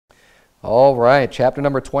All right, chapter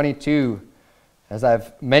number 22. As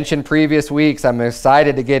I've mentioned previous weeks, I'm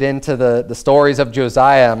excited to get into the stories of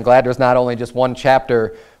Josiah. I'm glad there's not only just one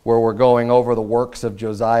chapter where we're going over the works of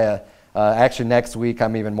Josiah. Actually, next week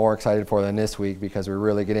I'm even more excited for than this week because we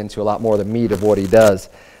really get into a lot more of the meat of what he does.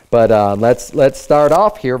 But let's start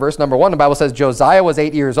off here. Verse number 1, the Bible says, Josiah was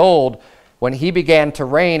 8 years old when he began to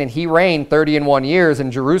reign, and he reigned 31 years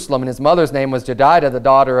in Jerusalem, and his mother's name was Jedidah, the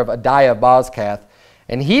daughter of Adiah of Bozkath.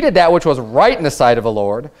 And he did that which was right in the sight of the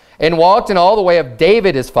Lord, and walked in all the way of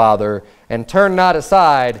David his father, and turned not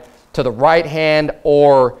aside to the right hand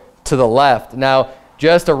or to the left. Now,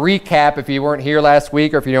 just a recap, if you weren't here last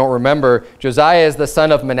week or if you don't remember, Josiah is the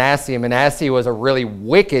son of Manasseh. And Manasseh was a really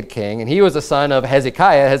wicked king, and he was the son of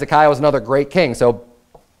Hezekiah. Hezekiah was another great king. So,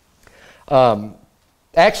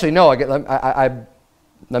 actually, no,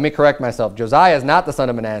 let me correct myself. Josiah is not the son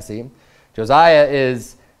of Manasseh. Josiah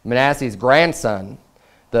is Manasseh's grandson.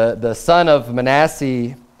 The son of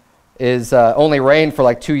Manasseh is only reigned for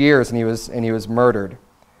like 2 years, and he was murdered.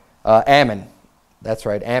 Ammon, that's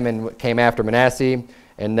right. Ammon came after Manasseh,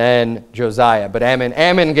 and then Josiah. But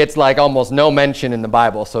Ammon gets like almost no mention in the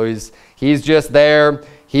Bible, so he's just there.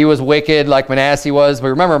 He was wicked like Manasseh was. But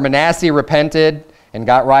remember, Manasseh repented and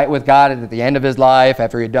got right with God at the end of his life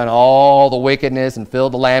after he had done all the wickedness and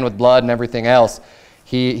filled the land with blood and everything else.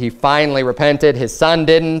 He finally repented. His son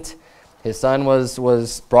didn't. His son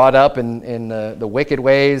was brought up in the wicked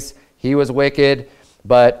ways. He was wicked.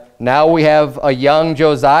 But now we have a young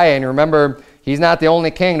Josiah. And remember, he's not the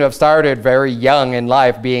only king to have started very young in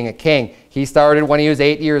life being a king. He started when he was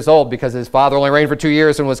 8 years old because his father only reigned for 2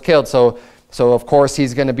 years and was killed. So of course,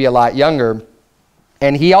 he's going to be a lot younger.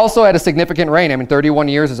 And he also had a significant reign. I mean, 31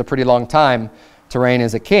 years is a pretty long time to reign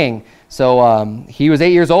as a king. So he was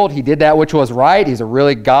 8 years old. He did that which was right. He's a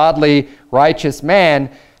really godly, righteous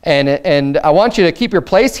man. And I want you to keep your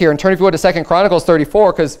place here and turn, if you would, to 2 Chronicles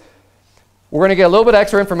 34, because we're going to get a little bit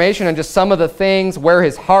extra information on just some of the things where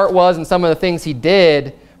his heart was and some of the things he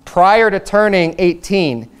did prior to turning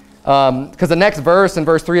 18. Because the next verse, in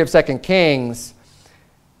verse 3 of 2 Kings,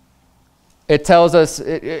 it tells us,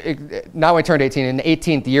 not when he turned 18, in the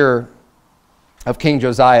 18th year of King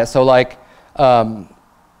Josiah. So like,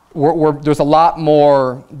 there's a lot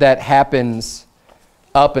more that happens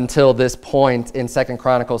up until this point in 2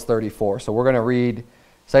 Chronicles 34. So we're going to read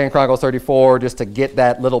 2 Chronicles 34 just to get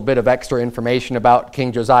that little bit of extra information about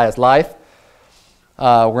King Josiah's life.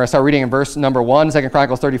 We're going to start reading in verse number 1, 2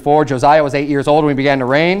 Chronicles 34. Josiah was 8 years old when he began to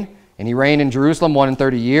reign, and he reigned in Jerusalem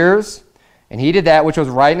 31 years. And he did that which was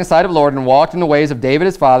right in the sight of the Lord, and walked in the ways of David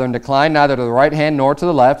his father, and declined neither to the right hand nor to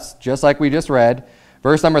the left, just like we just read.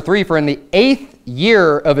 Verse number 3, for in the 8th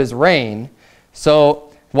year of his reign, so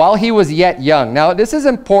while he was yet young. Now, this is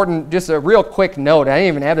important, just a real quick note. I didn't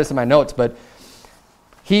even have this in my notes, but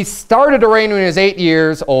he started to reign when he was 8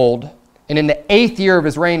 years old, and in the 8th year of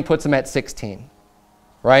his reign puts him at 16,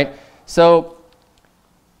 right? So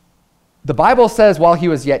the Bible says while he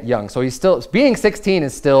was yet young. So he's still, being 16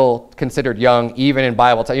 is still considered young, even in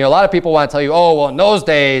Bible time. You know, a lot of people want to tell you, oh, well, in those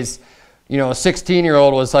days, you know, a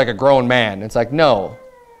 16-year-old was like a grown man. It's like, no.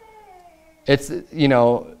 It's, you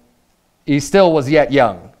know, he still was yet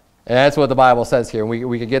young. And that's what the Bible says here. And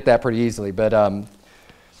we could get that pretty easily. But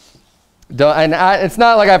it's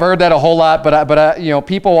not like I've heard that a whole lot, but you know,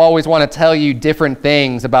 people always want to tell you different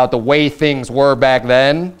things about the way things were back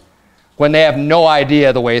then when they have no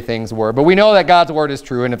idea the way things were. But we know that God's word is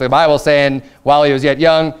true. And if the Bible's saying while he was yet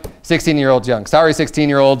young, 16-year-old's young. Sorry,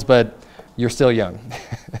 16-year-olds, but you're still young.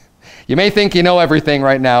 You may think you know everything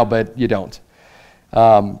right now, but you don't.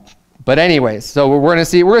 But anyways, so we're going to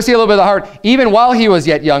see a little bit of the heart. Even while he was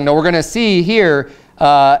yet young, now we're going to see here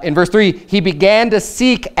in verse 3, he began to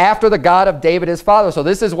seek after the God of David his father. So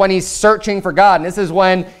this is when he's searching for God. And this is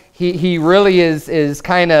when he really is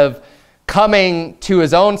kind of coming to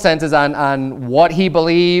his own senses on what he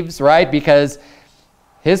believes, right? Because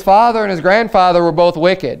his father and his grandfather were both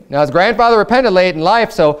wicked. Now his grandfather repented late in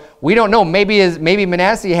life, so we don't know. Maybe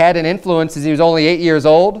Manasseh had an influence as he was only 8 years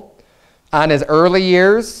old on his early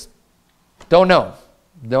years. Don't know.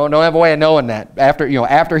 Don't have a way of knowing that.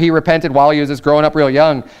 After he repented while he was just growing up real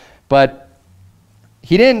young. But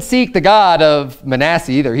he didn't seek the God of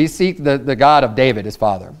Manasseh either. He seeked the God of David, his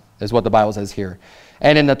father, is what the Bible says here.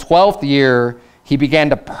 And in the 12th year, he began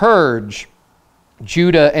to purge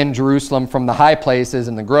Judah and Jerusalem from the high places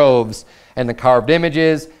and the groves and the carved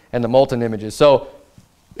images and the molten images. So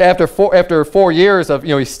after 4 years of,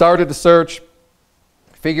 he started to search,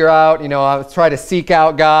 figure out, try to seek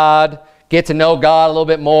out God, get to know God a little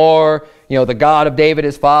bit more, the God of David,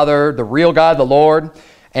 his father, the real God, the Lord.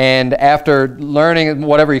 And after learning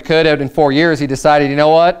whatever he could in 4 years, he decided, you know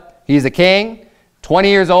what? He's a king, 20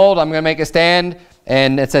 years old, I'm going to make a stand.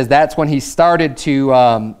 And it says that's when he started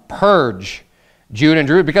to purge Judah and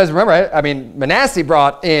Jerusalem. Because remember, I mean, Manasseh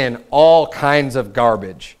brought in all kinds of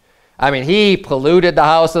garbage. I mean, he polluted the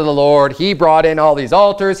house of the Lord. He brought in all these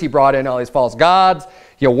altars. He brought in all these false gods.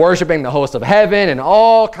 You're worshiping the host of heaven and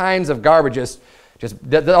all kinds of garbage. Just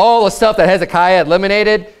all the stuff that Hezekiah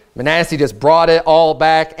eliminated, Manasseh just brought it all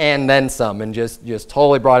back and then some, and just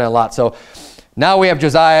totally brought in a lot. So now we have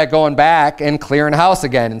Josiah going back and clearing house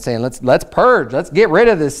again and saying, let's purge, let's get rid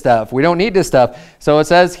of this stuff. We don't need this stuff. So it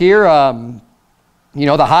says here, you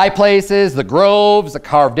know, the high places, the groves, the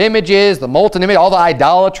carved images, the molten image, all the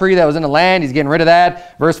idolatry that was in the land, he's getting rid of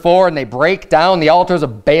that. Verse 4, and they break down the altars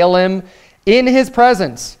of Baalim in his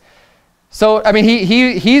presence. So, I mean,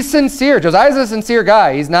 he's sincere. Josiah's a sincere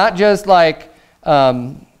guy. He's not just like,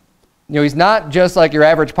 you know, he's not just like your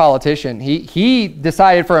average politician. He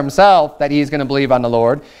decided for himself that he's going to believe on the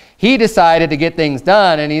Lord. He decided to get things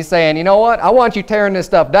done, and he's saying, you know what? I want you tearing this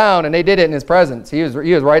stuff down, and they did it in his presence. He was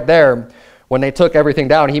right there when they took everything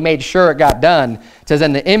down. He made sure it got done. It says,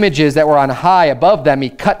 and the images that were on high above them he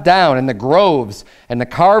cut down, and the groves and the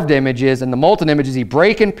carved images and the molten images he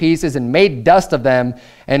brake in pieces and made dust of them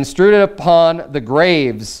and strewed it upon the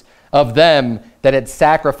graves of them that had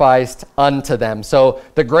sacrificed unto them. So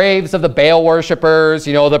the graves of the Baal worshipers,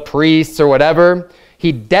 you know, the priests or whatever,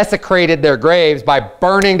 he desecrated their graves by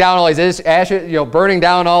burning down all these ashes, you know, burning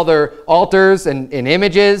down all their altars and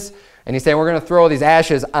images. And he's saying, we're going to throw these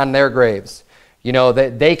ashes on their graves. You know,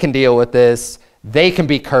 that they can deal with this. They can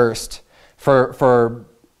be cursed for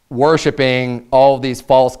worshiping all of these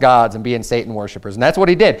false gods and being Satan worshipers. And that's what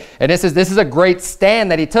he did. And this is a great stand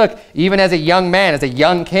that he took, even as a young man, as a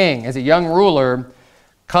young king, as a young ruler,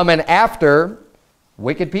 coming after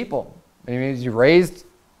wicked people. I mean, he's raised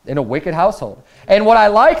in a wicked household. And what I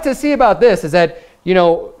like to see about this is that, you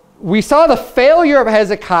know, we saw the failure of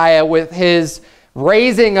Hezekiah with his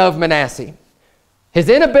raising of Manasseh. His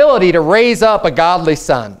inability to raise up a godly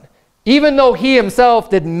son. Even though he himself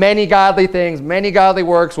did many godly things, many godly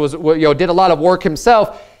works, did a lot of work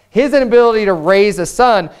himself, his inability to raise a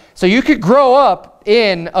son. So you could grow up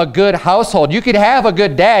in a good household. You could have a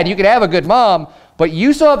good dad. You could have a good mom. But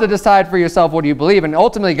you still have to decide for yourself what do you believe. And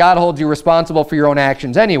ultimately, God holds you responsible for your own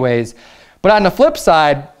actions anyways. But on the flip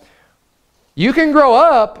side, you can grow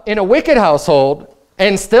up in a wicked household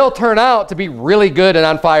and still turn out to be really good and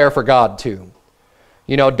on fire for God too.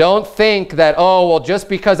 You know, don't think that, oh, well, just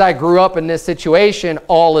because I grew up in this situation,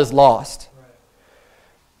 all is lost.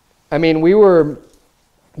 Right. I mean,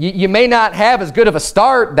 you may not have as good of a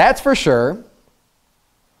start, that's for sure.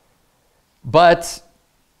 But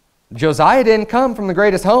Josiah didn't come from the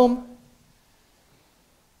greatest home.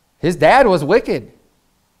 His dad was wicked.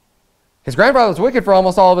 His grandfather was wicked for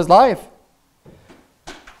almost all of his life.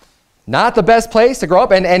 Not the best place to grow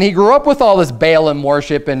up. And he grew up with all this Baalim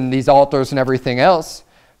worship and these altars and everything else.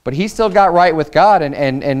 But he still got right with God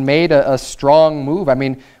and made a strong move. I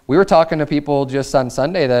mean, we were talking to people just on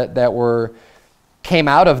Sunday that came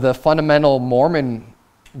out of the fundamental Mormon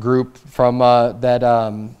group from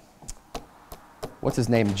what's his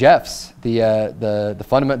name? Jeffs.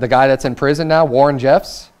 The guy that's in prison now, Warren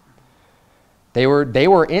Jeffs. They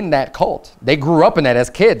were in that cult. They grew up in that as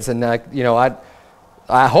kids. And you know,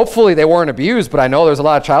 I hopefully they weren't abused, but I know there's a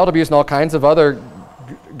lot of child abuse and all kinds of other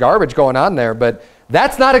garbage going on there. But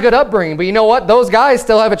that's not a good upbringing. But you know what? Those guys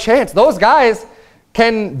still have a chance. Those guys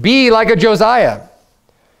can be like a Josiah.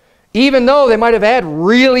 Even though they might have had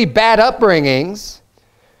really bad upbringings,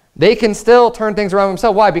 they can still turn things around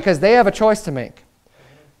themselves. Why? Because they have a choice to make.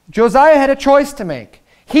 Josiah had a choice to make.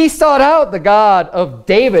 He sought out the God of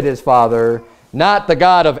David, his father, not the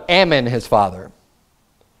God of Ammon, his father.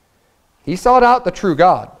 He sought out the true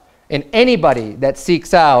God. And anybody that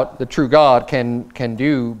seeks out the true God can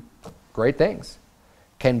do great things,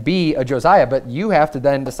 can be a Josiah, but you have to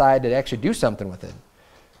then decide to actually do something with it.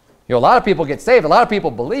 You know, a lot of people get saved, a lot of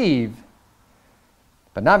people believe,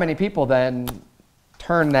 but not many people then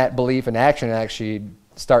turn that belief into action and actually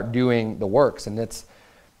start doing the works. And it's,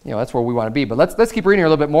 you know, that's where we want to be. But let's keep reading here a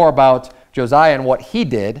little bit more about Josiah and what he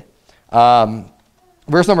did.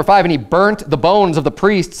 Verse number 5, and he burnt the bones of the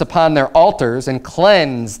priests upon their altars and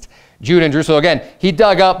cleansed Judah and Jerusalem. Again, he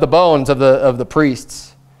dug up the bones of the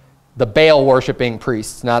priests, the Baal worshiping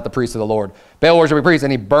priests, not the priests of the Lord. Baal worshiping priests,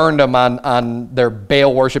 and he burned them on their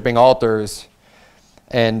Baal worshiping altars.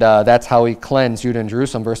 And that's how he cleansed Judah and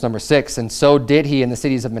Jerusalem. Verse number 6, and so did he in the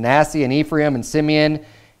cities of Manasseh and Ephraim and Simeon,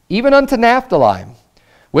 even unto Naphtali,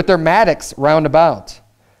 with their mattocks round about.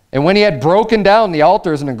 And when he had broken down the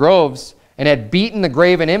altars and the groves, and had beaten the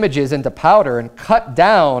graven images into powder, and cut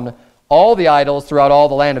down all the idols throughout all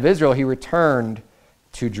the land of Israel, he returned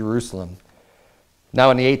to Jerusalem.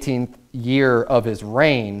 Now in the 18th year of his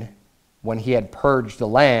reign, when he had purged the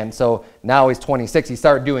land, so now he's 26. He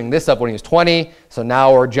started doing this up when he was 20, so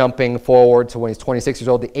now we're jumping forward to when he's 26 years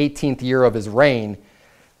old, the 18th year of his reign.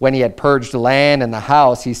 When he had purged the land and the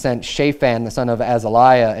house, he sent Shaphan, the son of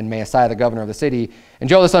Azaliah, and Maaseiah, the governor of the city, and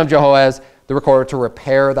Joel, the son of Jehoaz, the recorder, to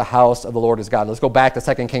repair the house of the Lord his God. Let's go back to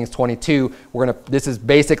 2 Kings 22. This is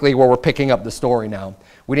basically where we're picking up the story now.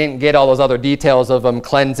 We didn't get all those other details of them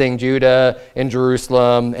cleansing Judah and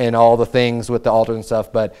Jerusalem and all the things with the altars and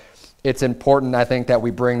stuff, but it's important, I think, that we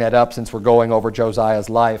bring that up since we're going over Josiah's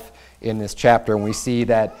life in this chapter, and we see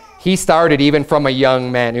that he started even from a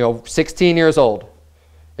young man, 16 years old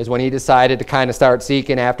is when he decided to kind of start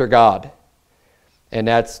seeking after God. And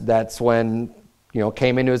that's when,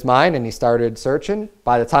 came into his mind and he started searching.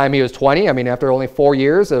 By the time he was 20, after only 4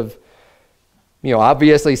 years of,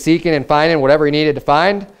 obviously seeking and finding whatever he needed to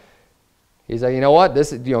find, he's like, you know what,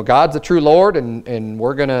 this is, God's the true Lord, and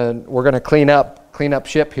we're gonna clean up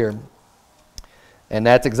ship here. And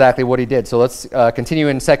that's exactly what he did. So let's continue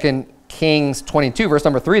in 2 Kings 22, verse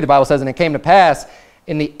number 3. The Bible says, and it came to pass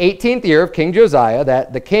in the 18th year of King Josiah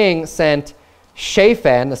that the king sent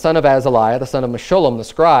Shaphan, the son of Azaliah, the son of Meshullam, the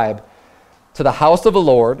scribe, to the house of the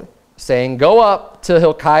Lord, saying, go up to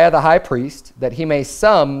Hilkiah the high priest, that he may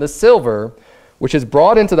sum the silver which is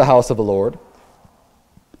brought into the house of the Lord,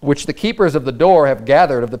 which the keepers of the door have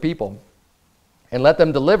gathered of the people, and let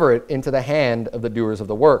them deliver it into the hand of the doers of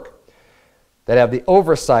the work, that have the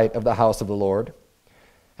oversight of the house of the Lord,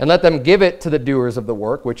 and let them give it to the doers of the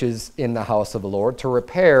work which is in the house of the Lord, to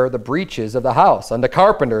repair the breaches of the house, unto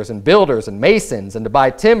carpenters and builders and masons, and to buy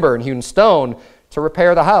timber and hewn stone to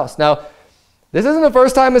repair the house. Now, this isn't the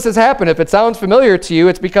first time this has happened. If it sounds familiar to you,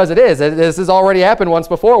 it's because it is. This has already happened once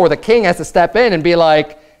before, where the king has to step in and be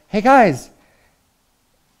like, hey guys,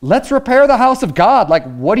 let's repair the house of God. Like,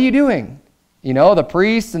 what are you doing? The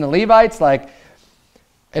priests and the Levites,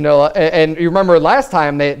 and you remember last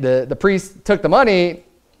time the priests took the money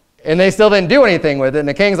and they still didn't do anything with it. And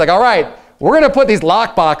the king's like, all right, we're going to put these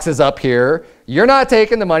lock boxes up here. You're not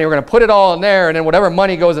taking the money. We're going to put it all in there. And then whatever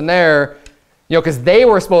money goes in there, because they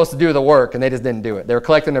were supposed to do the work and they just didn't do it. They were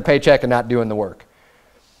collecting their paycheck and not doing the work.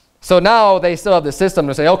 So now they still have the system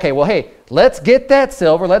to say, okay, well, hey, let's get that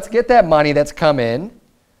silver. Let's get that money that's come in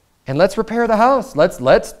and let's repair the house.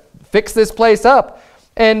 Let's fix this place up.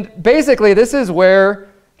 And basically, this is where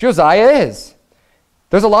Josiah is.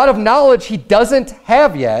 There's a lot of knowledge he doesn't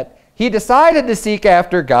have yet. He decided to seek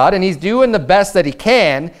after God, and he's doing the best that he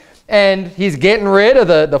can, and he's getting rid of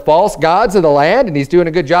the false gods of the land, and he's doing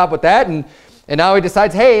a good job with that. And now he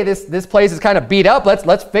decides, hey, this place is kind of beat up.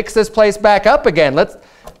 Let's fix this place back up again.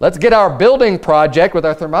 Let's get our building project with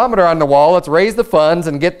our thermometer on the wall. Let's raise the funds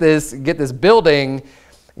and get this building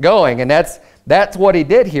going. And that's what he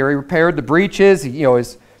did here. He repaired the breaches.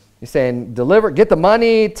 He's saying, get the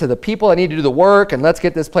money to the people that need to do the work, and let's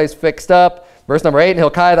get this place fixed up. Verse number 8, and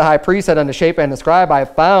Hilkiah the high priest said unto Shaphan the scribe, I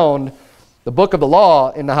have found the book of the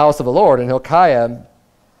law in the house of the Lord. And Hilkiah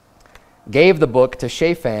gave the book to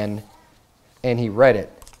Shaphan, and he read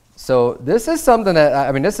it. So this is something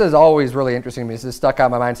that, this is always really interesting to me. This has stuck out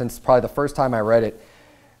in my mind since probably the first time I read it,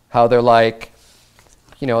 how they're like,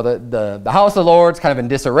 the house of the Lord's kind of in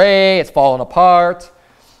disarray, it's falling apart.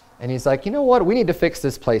 And he's like, you know what? We need to fix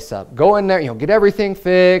this place up. Go in there, get everything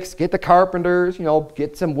fixed, get the carpenters,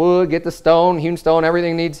 get some wood, get the stone, hewn stone,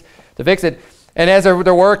 everything needs to fix it. And as they're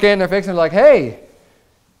working, they're fixing, they're like, hey,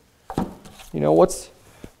 what's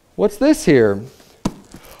this here?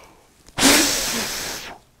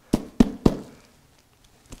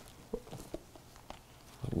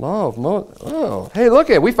 Law of Moses. Oh, hey, look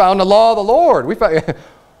we found the law of the Lord. We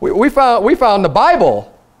found the Bible.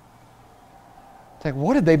 It's like,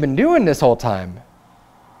 what have they been doing this whole time?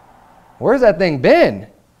 Where's that thing been?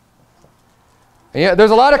 And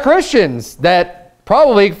there's a lot of Christians that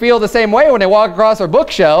probably feel the same way when they walk across their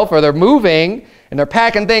bookshelf or they're moving and they're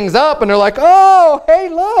packing things up and they're like, oh, hey,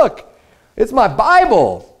 look, it's my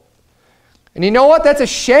Bible. And you know what? That's a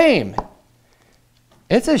shame.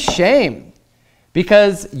 It's a shame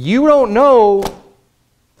because you don't know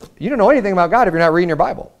anything about God if you're not reading your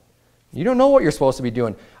Bible. You don't know what you're supposed to be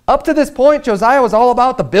doing. Up to this point, Josiah was all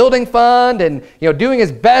about the building fund and doing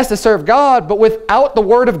his best to serve God, but without the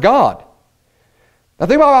Word of God. Now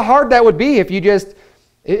think about how hard that would be if you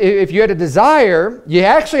had a desire, you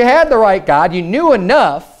actually had the right God, you knew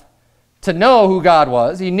enough to know who God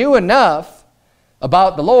was, you knew enough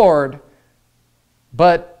about the Lord,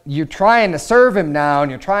 but you're trying to serve Him now and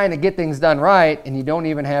you're trying to get things done right and you don't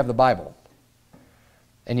even have the Bible.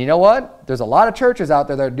 And you know what? There's a lot of churches out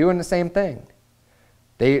there that are doing the same thing.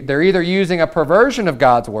 They're either using a perversion of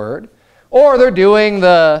God's word, or they're doing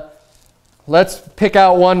the, let's pick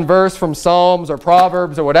out one verse from Psalms or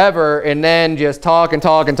Proverbs or whatever, and then just talk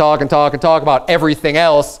about everything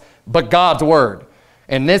else but God's word.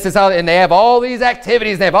 And this is how, and they have all these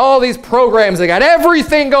activities, they have all these programs, they got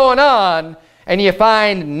everything going on, and you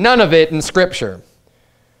find none of it in Scripture.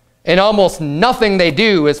 And almost nothing they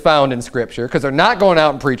do is found in Scripture, because they're not going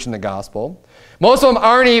out and preaching the gospel. Most of them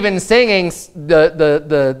aren't even singing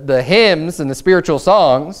the hymns and the spiritual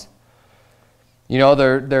songs. You know,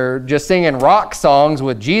 they're just singing rock songs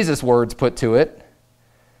with Jesus words put to it.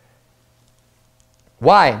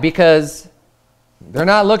 Why? Because they're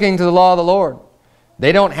not looking to the law of the Lord.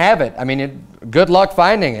 They don't have it. I mean, good luck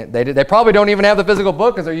finding it. They probably don't even have the physical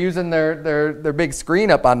book, because they're using their big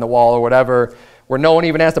screen up on the wall or whatever, where no one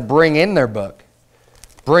even has to bring in their book,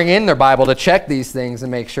 bring in their Bible to check these things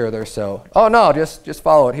and make sure they're so. Oh no, just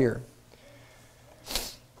follow it here.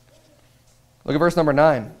 Look at verse number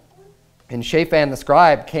 9. And Shaphan the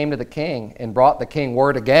scribe came to the king and brought the king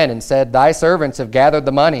word again and said, Thy servants have gathered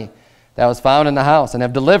the money that was found in the house and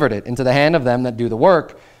have delivered it into the hand of them that do the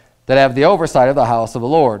work, that have the oversight of the house of the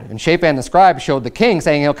Lord. And Shaphan the scribe showed the king,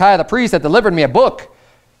 saying, Hilkiah the priest hath delivered me a book.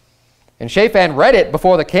 And Shaphan read it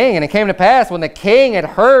before the king, and it came to pass, when the king had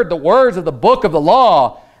heard the words of the book of the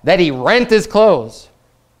law, that he rent his clothes.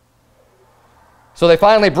 So they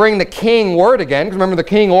finally bring the king word again, because remember the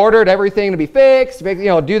king ordered everything to be fixed,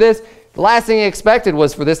 do this. The last thing he expected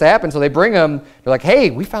was for this to happen, so they bring him, they're like,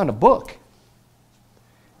 hey, we found a book.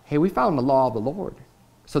 Hey, we found the law of the Lord.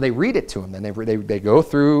 So they read it to him, and they go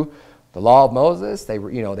through the law of Moses. They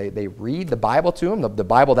read the Bible to him, the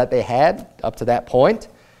Bible that they had up to that point.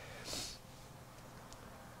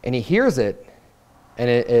 And he hears it, and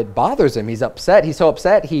it bothers him. He's upset. He's so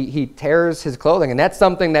upset, he tears his clothing. And that's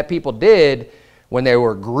something that people did when they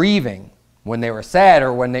were grieving, when they were sad,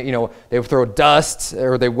 or when they would throw dust,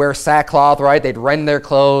 or they wear sackcloth, right? They'd rend their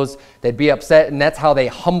clothes. They'd be upset, and that's how they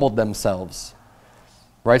humbled themselves,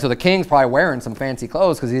 right? So the king's probably wearing some fancy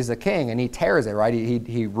clothes because he's the king, and he tears it, right?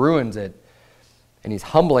 He ruins it, and he's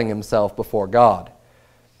humbling himself before God.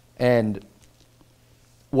 And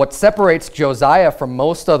what separates Josiah from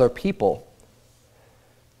most other people,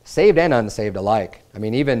 saved and unsaved alike, I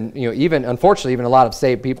mean, even unfortunately, even a lot of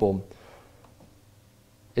saved people,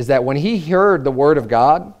 is that when he heard the word of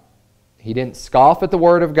God, he didn't scoff at the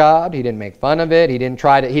word of God. He didn't make fun of it. He didn't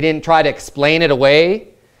try to explain it away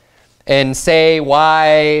and say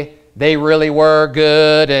why they really were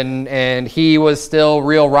good and he was still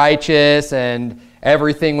real righteous and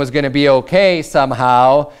everything was going to be okay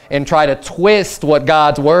somehow, and try to twist what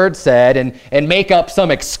God's word said and make up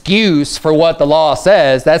some excuse for what the law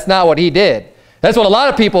says. That's not what he did. That's what a lot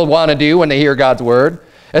of people want to do when they hear God's word,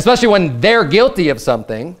 especially when they're guilty of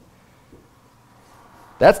something.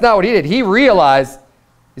 That's not what he did. He realized,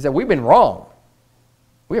 he said, we've been wrong.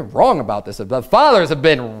 We're wrong about this. The fathers have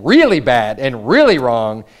been really bad and really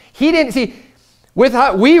wrong. He didn't see, with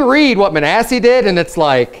how we read what Manasseh did, and it's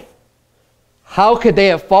like, how could they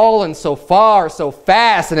have fallen so far, so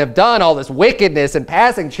fast, and have done all this wickedness and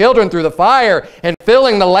passing children through the fire and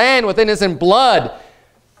filling the land with innocent blood?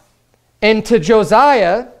 And to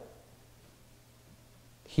Josiah,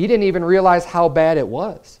 he didn't even realize how bad it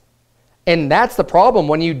was. And that's the problem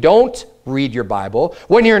when you don't read your Bible,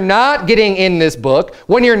 when you're not getting in this book,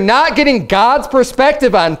 when you're not getting God's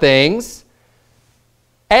perspective on things.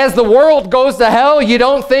 As the world goes to hell, you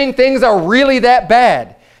don't think things are really that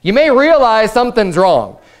bad. You may realize something's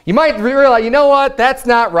wrong. You might realize, you know what, that's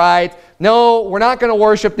not right. No, we're not going to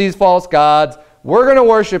worship these false gods. We're going to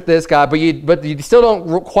worship this God, but you still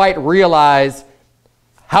don't quite realize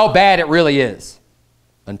how bad it really is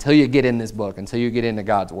until you get in this book, until you get into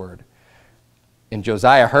God's word. And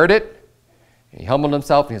Josiah heard it, and he humbled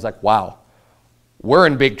himself, and he's like, wow, we're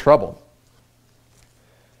in big trouble.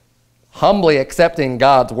 Humbly accepting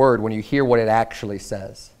God's word when you hear what it actually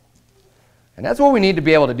says. And that's what we need to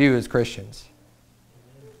be able to do as Christians.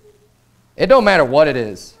 It don't matter what it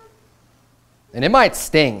is. And it might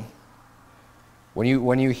sting when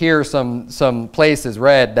you hear some places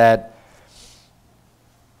read that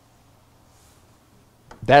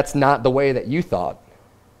that's not the way that you thought.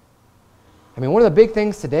 I mean, one of the big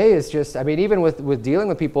things today is just, I mean, even with dealing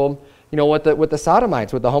with people, with the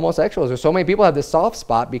sodomites, with the homosexuals, there's so many people have this soft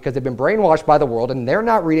spot because they've been brainwashed by the world and they're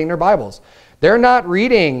not reading their Bibles. They're not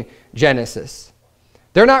reading Genesis.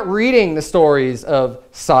 They're not reading the stories of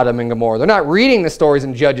Sodom and Gomorrah. They're not reading the stories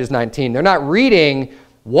in Judges 19. They're not reading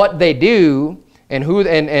what they do and who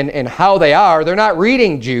and how they are. They're not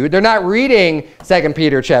reading Jude. They're not reading 2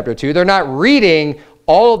 Peter chapter 2. They're not reading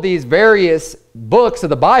all of these various books of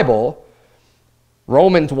the Bible,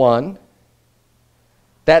 Romans 1,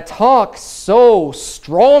 that talk so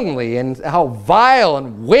strongly and how vile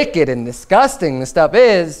and wicked and disgusting this stuff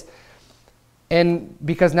is, and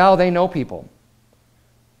because now they know people.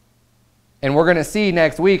 And we're going to see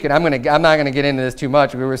next week, and I'm not going to get into this too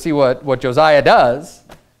much, we're going to see what Josiah does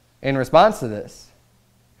in response to this.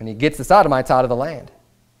 And he gets the Sodomites out of the land.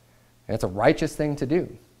 And it's a righteous thing to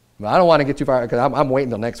do. But I don't want to get too far, because I'm waiting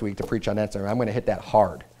until next week to preach on that sermon. I'm going to hit that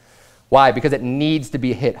hard. Why? Because it needs to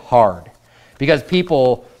be hit hard. Because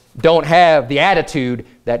people don't have the attitude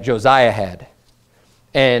that Josiah had.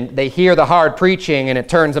 And they hear the hard preaching, and it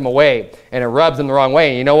turns them away, and it rubs them the wrong way.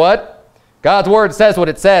 And you know what? God's word says what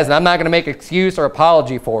it says, and I'm not going to make excuse or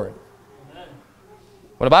apology for it. Amen.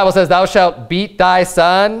 When the Bible says, thou shalt beat thy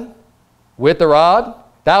son with the rod,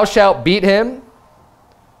 thou shalt beat him,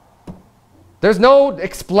 there's no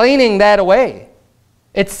explaining that away.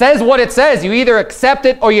 It says what it says. You either accept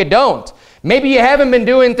it or you don't. Maybe you haven't been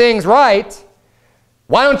doing things right.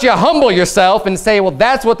 Why don't you humble yourself and say, well,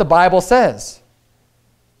 that's what the Bible says.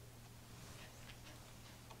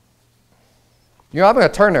 You know, I'm going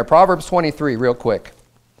to turn there, Proverbs 23, real quick,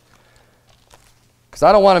 because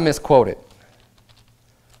I don't want to misquote it.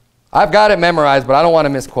 I've got it memorized, but I don't want to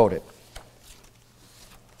misquote it.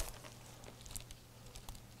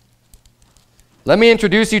 Let me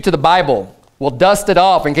introduce you to the Bible. We'll dust it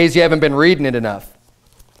off in case you haven't been reading it enough.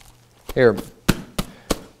 Here.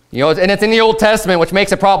 You know, and it's in the Old Testament, which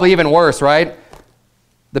makes it probably even worse, right?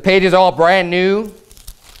 The pages are all brand new.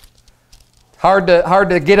 Hard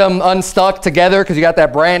to get them unstuck together because you got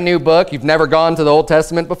that brand new book. You've never gone to the Old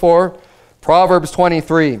Testament before. Proverbs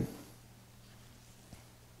 23.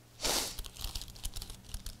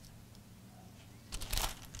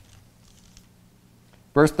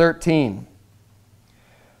 Verse 13.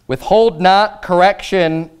 Withhold not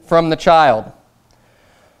correction from the child.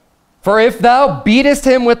 For if thou beatest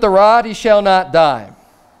him with the rod, he shall not die.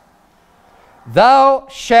 Thou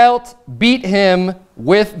shalt beat him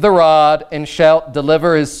with the rod, and shalt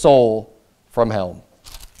deliver his soul from hell.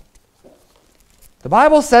 The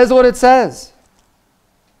Bible says what it says.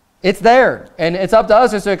 It's there, and it's up to us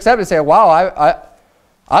just to accept it and say, wow,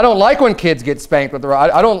 I don't like when kids get spanked with the rod.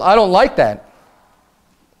 I don't like that.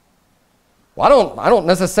 Well, I don't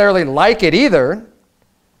necessarily like it either.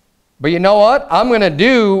 But you know what? I'm going to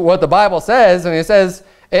do what the Bible says. And it says,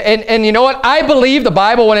 and you know what? I believe the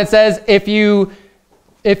Bible when it says, if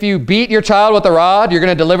you beat your child with a rod, you're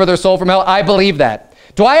going to deliver their soul from hell. I believe that.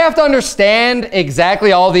 Do I have to understand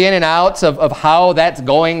exactly all the in and outs of how that's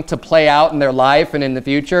going to play out in their life and in the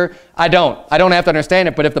future? I don't. I don't have to understand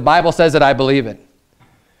it. But if the Bible says it, I believe it.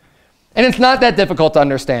 And it's not that difficult to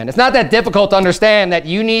understand. It's not that difficult to understand that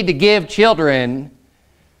you need to give children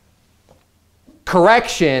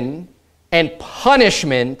correction and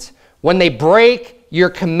punishment when they break your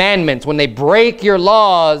commandments, when they break your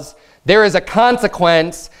laws. There is a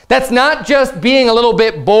consequence. That's not just being a little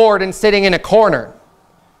bit bored and sitting in a corner.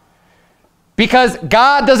 Because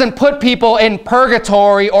God doesn't put people in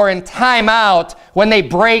purgatory or in timeout when they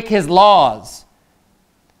break his laws.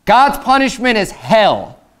 God's punishment is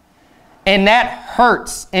hell. And that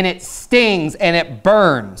hurts, and it stings, and it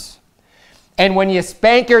burns. And when you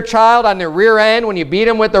spank your child on the rear end, when you beat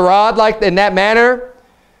them with the rod like in that manner,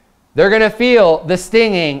 they're going to feel the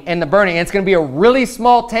stinging and the burning. And it's going to be a really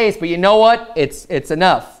small taste, but you know what? It's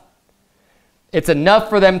enough. It's enough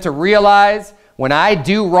for them to realize when I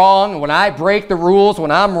do wrong, when I break the rules,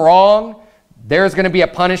 when I'm wrong, there's going to be a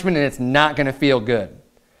punishment, and it's not going to feel good.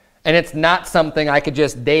 And it's not something I could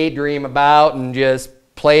just daydream about and just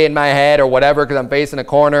play in my head or whatever because I'm facing a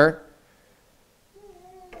corner.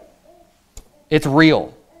 It's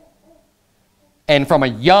real. And from a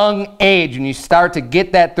young age, when you start to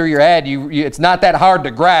get that through your head, it's not that hard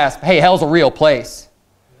to grasp, hey, hell's a real place.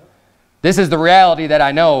 Yep. This is the reality that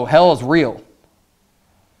I know. Hell is real.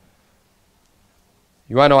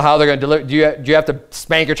 You want to know how they're going to deliver? Do you have to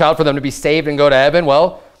spank your child for them to be saved and go to heaven?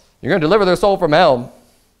 Well, you're going to deliver their soul from hell.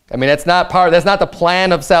 I mean, that's not the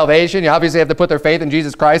plan of salvation. You obviously have to put their faith in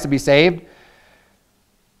Jesus Christ to be saved.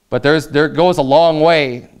 But there goes a long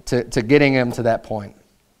way to getting them to that point.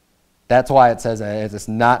 That's why it says that it's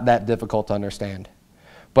not that difficult to understand.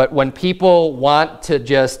 But when people want to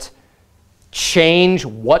just change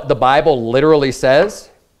what the Bible literally says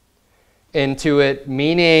into it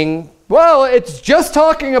meaning, well, it's just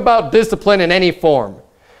talking about discipline in any form.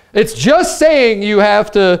 It's just saying you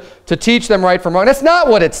have to teach them right from wrong. That's not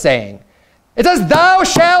what it's saying. It says, thou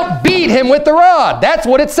shalt beat him with the rod. That's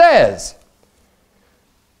what it says.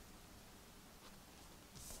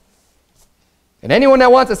 And anyone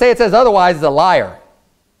that wants to say it says otherwise is a liar.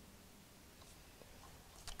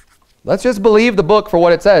 Let's just believe the book for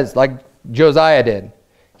what it says, like Josiah did.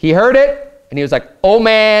 He heard it, and he was like, oh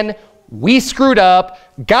man, we screwed up.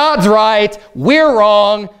 God's right. We're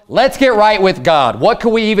wrong. Let's get right with God. What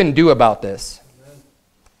can we even do about this?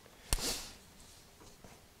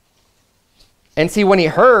 And see, when he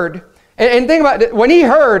heard, and think about it, when he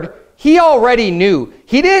heard, he already knew.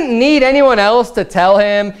 He didn't need anyone else to tell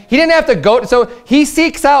him. He didn't have to go. So he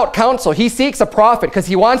seeks out counsel. He seeks a prophet because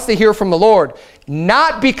he wants to hear from the Lord.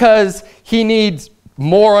 Not because he needs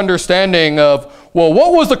more understanding of, well,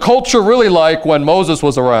 what was the culture really like when Moses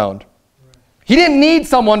was around? He didn't need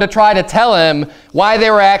someone to try to tell him why they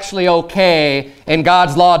were actually okay and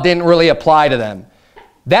God's law didn't really apply to them.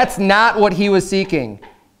 That's not what he was seeking.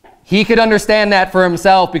 He could understand that for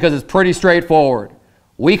himself because it's pretty straightforward.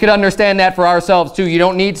 We could understand that for ourselves too. You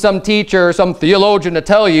don't need some teacher or some theologian to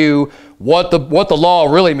tell you what the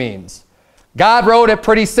law really means. God wrote it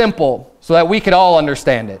pretty simple so that we could all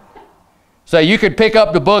understand it. So you could pick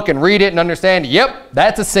up the book and read it and understand, yep,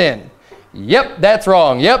 that's a sin. Yep, that's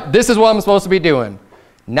wrong. Yep, this is what I'm supposed to be doing.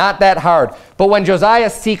 Not that hard. But when Josiah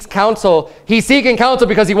seeks counsel, he's seeking counsel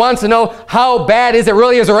because he wants to know how bad is it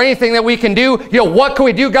really? Is there anything that we can do? What can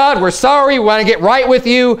we do, God? We're sorry. We want to get right with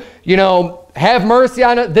you. Have mercy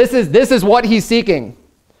on it. This is what he's seeking.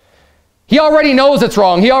 He already knows it's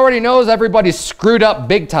wrong. He already knows everybody's screwed up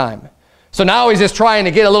big time. So now he's just trying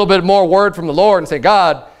to get a little bit more word from the Lord and say,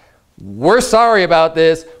 God, we're sorry about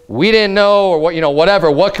this. We didn't know, or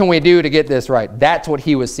whatever. What can we do to get this right? That's what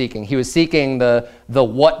he was seeking. He was seeking the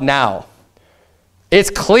what now. It's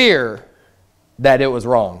clear that it was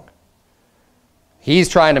wrong. He's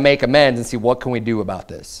trying to make amends and see what can we do about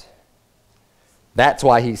this. That's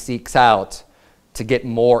why he seeks out to get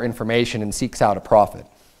more information and seeks out a prophet.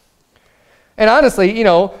 And honestly,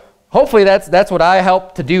 hopefully that's what I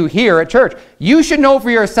help to do here at church. You should know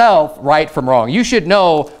for yourself right from wrong. You should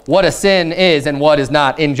know what a sin is and what is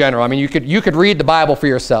not in general. I mean, you could read the Bible for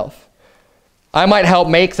yourself. I might help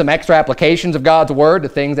make some extra applications of God's word to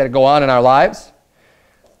things that go on in our lives.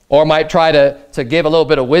 Or might try to give a little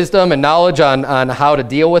bit of wisdom and knowledge on how to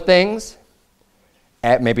deal with things.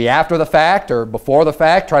 Maybe after the fact or before the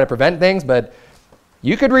fact, try to prevent things. But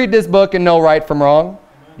you could read this book and know right from wrong.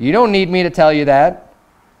 You don't need me to tell you that.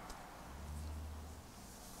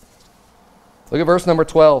 Look at verse number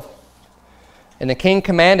 12. And the king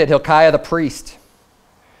commanded Hilkiah the priest,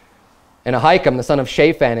 and Ahikam the son of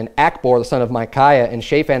Shaphan, and Achbor the son of Micaiah, and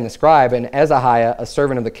Shaphan the scribe, and Azahiah a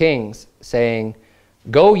servant of the king's, saying,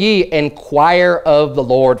 go ye inquire of the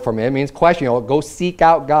Lord for me. It means question. Go seek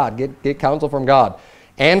out God. Get counsel from God.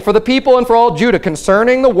 And for the people and for all Judah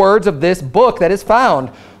concerning the words of this book that is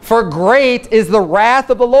found. For great is the wrath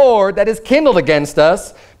of the Lord that is kindled against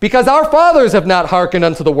us, because our fathers have not hearkened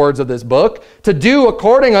unto the words of this book, to do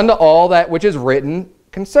according unto all that which is written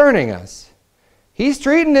concerning us. He's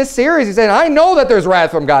treating this serious. He's saying, I know that there's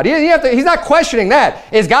wrath from God. He's not questioning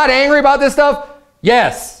that. Is God angry about this stuff?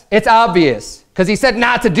 Yes, it's obvious. Because he said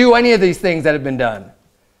not to do any of these things that have been done.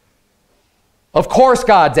 Of course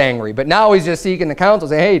God's angry, but now he's just seeking the counsel,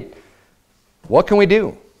 saying, hey, what can we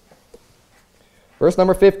do? Verse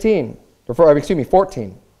number 14.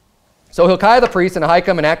 So Hilkiah the priest, and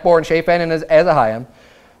Ahikam, and Achbor, and Shaphan, and Azahiah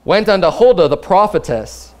went unto Huldah the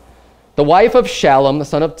prophetess, the wife of Shallum, the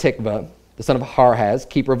son of Tikvah, the son of Harhaz,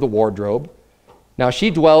 keeper of the wardrobe. Now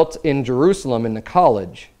she dwelt in Jerusalem in the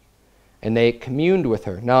college, and they communed with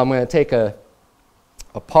her. Now I'm going to take a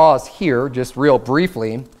pause here just real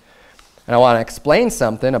briefly, and I want to explain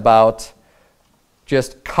something about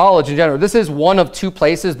just college in general. This is one of two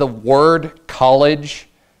places the word college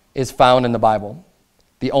is found in the Bible.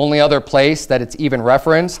 The only other place that it's even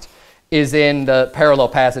referenced is in the parallel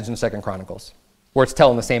passage in 2 Chronicles, where it's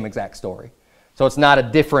telling the same exact story. So it's not a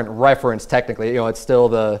different reference technically. It's still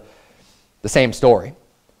the same story.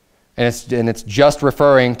 And it's just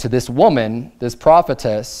referring to this woman, this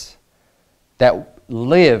prophetess, that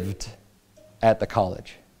lived at the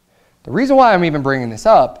college. The reason why I'm even bringing this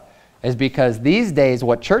up is because these days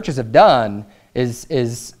what churches have done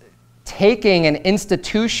is taking an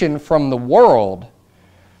institution from the world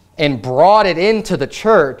and brought it into the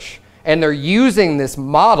church, and they're using this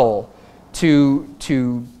model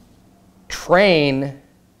to train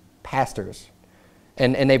pastors.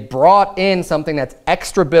 And they brought in something that's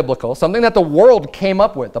extra biblical, something that the world came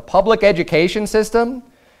up with. The public education system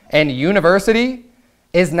and university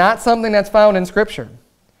is not something that's found in Scripture.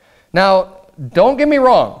 Now, don't get me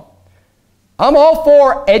wrong. I'm all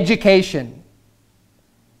for education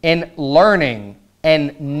and learning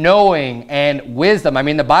and knowing and wisdom. I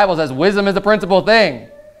mean, the Bible says wisdom is the principal thing.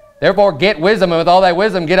 Therefore, get wisdom, and with all that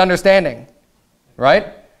wisdom, get understanding. Right?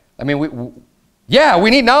 I mean, Yeah, we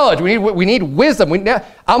need knowledge. We need wisdom.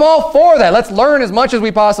 I'm all for that. Let's learn as much as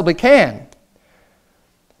we possibly can.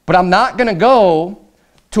 But I'm not going to go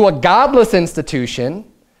to a godless institution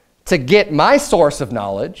to get my source of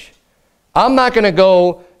knowledge. I'm not going to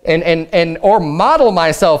go or model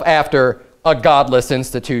myself after a godless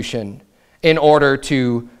institution in order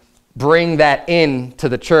to bring that into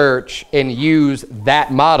the church and use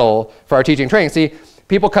that model for our teaching and training. See,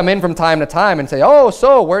 people come in from time to time and say, oh,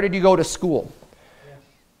 so where did you go to school? Yeah.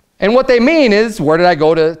 And what they mean is, where did I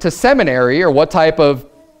go to seminary, or what type of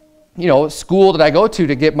school did I go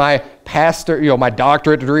to get my my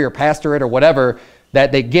doctorate degree or pastorate or whatever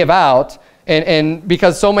that they give out. And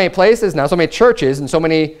because so many places now, so many churches and so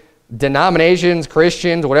many denominations,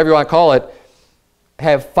 Christians, whatever you want to call it,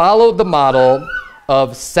 have followed the model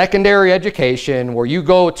of secondary education where you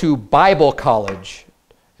go to Bible college,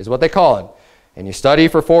 is what they call it. And you study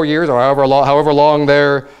for 4 years or however long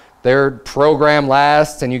their program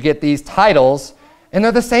lasts, and you get these titles, and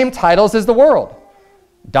they're the same titles as the world.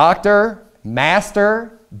 Doctor,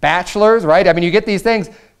 master, bachelor's, right? I mean, you get these things.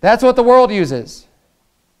 That's what the world uses.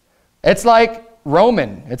 It's like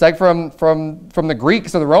Roman. It's like from the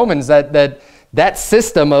Greeks or the Romans, that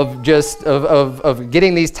system of just of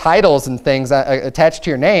getting these titles and things attached to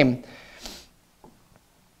your name.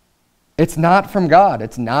 It's not from God.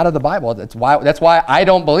 It's not of the Bible. That's why I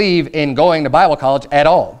don't believe in going to Bible college at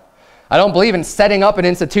all. I don't believe in setting up an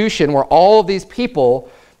institution where all of these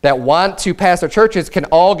people that want to pastor churches can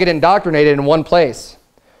all get indoctrinated in one place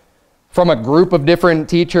from a group of different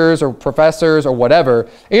teachers or professors or whatever.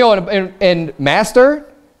 And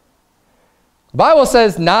master, the Bible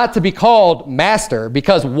says not to be called master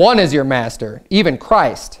because one is your master, even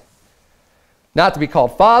Christ. Not to be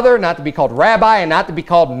called father, not to be called rabbi, and not to be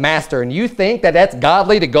called master. And you think that that's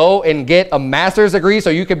godly to go and get a master's degree so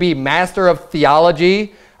you could be master of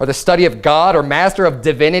theology or the study of God or master of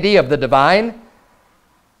divinity, of the divine?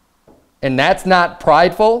 And that's not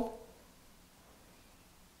prideful?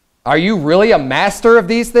 Are you really a master of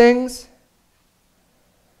these things?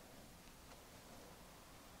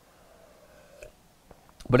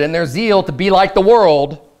 But in their zeal to be like the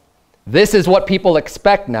world, this is what people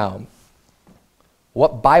expect now.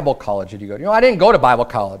 What Bible college did you go to? I didn't go to Bible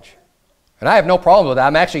college. And I have no problem with that.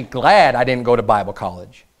 I'm actually glad I didn't go to Bible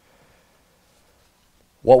college.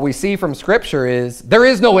 What we see from Scripture is there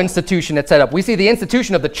is no institution that's set up. We see the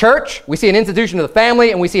institution of the church, we see an institution of the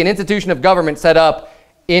family, and we see an institution of government set up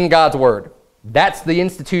in God's Word. That's the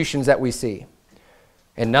institutions that we see,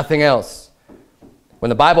 and nothing else. When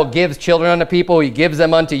the Bible gives children unto people, He gives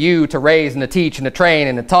them unto you to raise and to teach and to train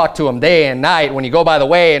and to talk to them day and night, when you go by the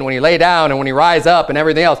way and when you lay down and when you rise up and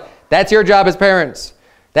everything else. That's your job as parents.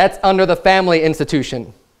 That's under the family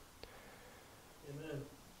institution. Amen.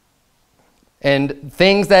 And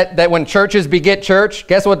things that when churches beget church,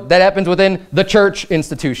 guess what? That happens within the church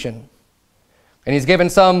institution. And He's given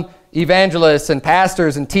some evangelists and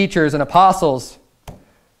pastors and teachers and apostles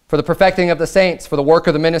for the perfecting of the saints, for the work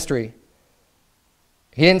of the ministry.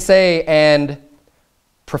 He didn't say, and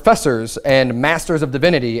professors and masters of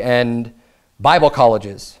divinity and Bible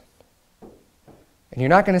colleges. And you're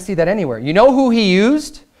not going to see that anywhere. You know who He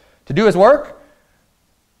used to do His work?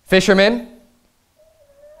 Fishermen,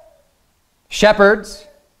 shepherds,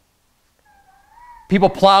 people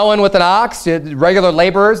plowing with an ox, regular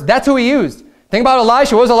laborers. That's who He used. Think about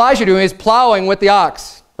Elisha. What was Elisha doing? He was plowing with the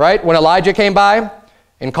ox, right? When Elijah came by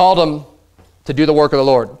and called him to do the work of the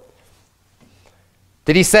Lord.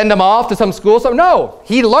 Did He send him off to some school? No.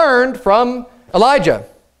 He learned from Elijah.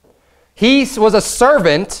 He was a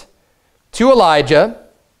servant to Elijah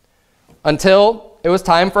until it was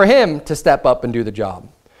time for him to step up and do the job.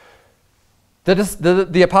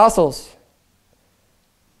 The apostles,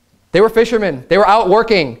 they were fishermen. They were out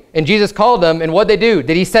working, and Jesus called them. And what did they do?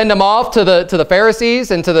 Did He send them off to the Pharisees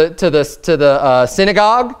and to the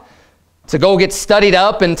synagogue to go get studied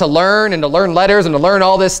up and to learn letters and to learn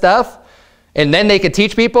all this stuff? And then they could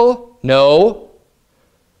teach people? No.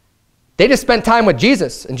 They just spent time with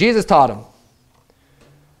Jesus, and Jesus taught them.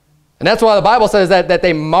 And that's why the Bible says that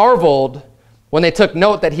they marveled when they took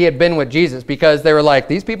note that He had been with Jesus, because they were like,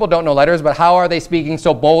 these people don't know letters, but how are they speaking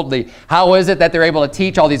so boldly? How is it that they're able to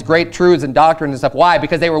teach all these great truths and doctrines and stuff? Why?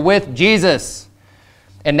 Because they were with Jesus.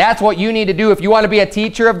 And that's what you need to do. If you want to be a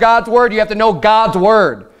teacher of God's Word, you have to know God's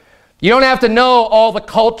Word. You don't have to know all the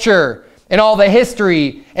culture and all the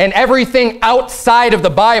history and everything outside of the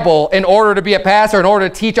Bible in order to be a pastor, in order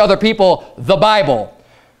to teach other people the Bible.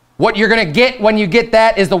 What you're going to get when you get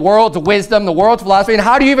that is the world's wisdom, the world's philosophy. And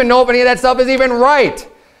how do you even know if any of that stuff is even right?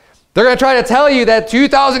 They're going to try to tell you that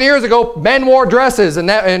 2,000 years ago, men wore dresses, and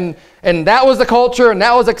that was the culture, and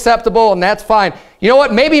that was acceptable, and that's fine. You know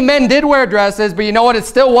what? Maybe men did wear dresses, but you know what? It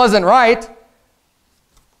still wasn't right.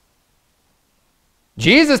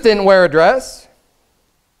 Jesus didn't wear a dress.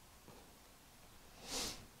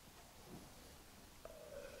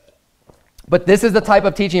 But this is the type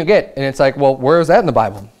of teaching you get. And it's like, well, where is that in the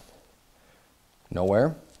Bible?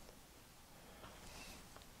 Nowhere.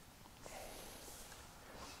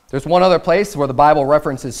 There's one other place where the Bible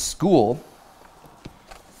references school.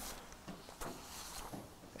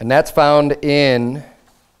 And that's found in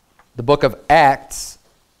the book of Acts,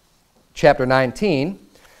 chapter 19.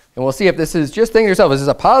 And we'll see if this is, just think to yourself, is this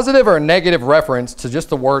a positive or a negative reference to just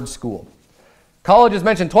the word school? College is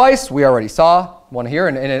mentioned twice. We already saw one here.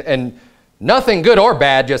 And nothing good or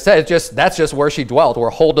bad, just said, that's just where she dwelt, where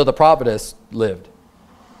Huldah the prophetess lived,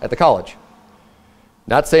 at the college.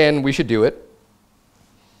 Not saying we should do it.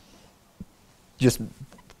 Just,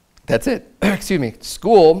 that's it. Excuse me.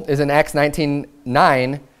 School is in Acts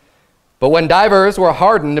 19:9. But when divers were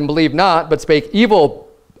hardened and believed not, but spake evil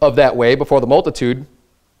of that way before the multitude,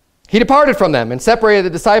 he departed from them and separated the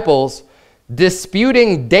disciples,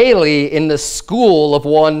 disputing daily in the school of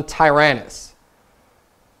one Tyrannus.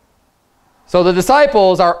 So the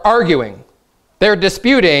disciples are arguing. They're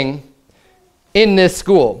disputing in this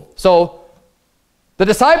school. So the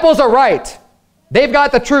disciples are right. They've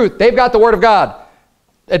got the truth. They've got the Word of God.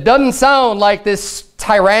 It doesn't sound like this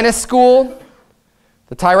Tyrannus school,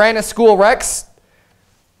 the Tyrannus school Rex,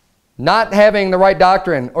 not having the right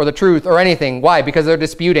doctrine or the truth or anything. Why? Because they're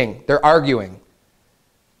disputing. They're arguing.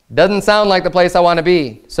 Doesn't sound like the place I want to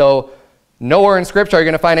be. So nowhere in Scripture are you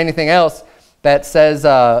going to find anything else that says,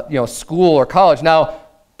 school or college. Now,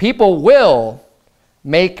 people will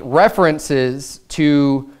make references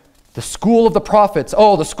to the school of the prophets.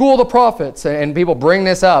 Oh, the school of the prophets. And people bring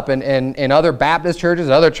this up. And in other Baptist churches,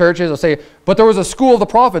 other churches will say, but there was a school of the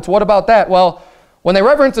prophets. What about that? Well, when they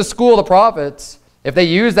reference the school of the prophets, if they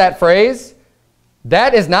use that phrase,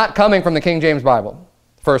 that is not coming from the King James Bible,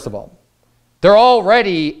 first of all. They're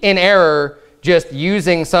already in error just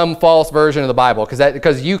using some false version of the Bible,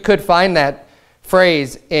 because you could find that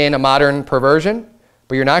phrase in a modern perversion,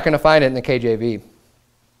 but you're not going to find it in the KJV.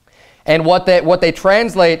 And what they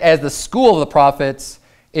translate as the school of the prophets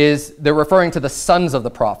is they're referring to the sons of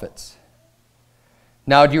the prophets.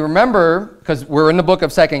 Now, do you remember, because we're in the book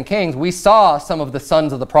of 2 Kings, we saw some of the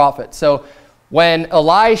sons of the prophets. So when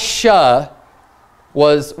Elisha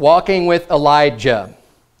was walking with Elijah,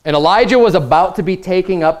 and Elijah was about to be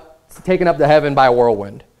taken up to heaven by a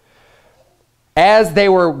whirlwind, as they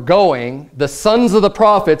were going, the sons of the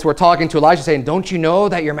prophets were talking to Elijah saying, don't you know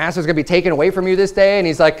that your master's going to be taken away from you this day? And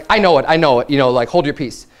he's like, I know it, like, hold your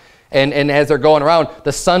peace. And as they're going around,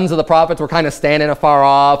 the sons of the prophets were kind of standing afar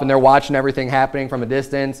off, and they're watching everything happening from a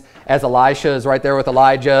distance as Elisha is right there with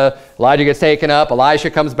Elijah. Elijah gets taken up. Elisha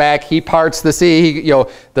comes back. He parts the sea.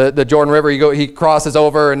 The Jordan River, he crosses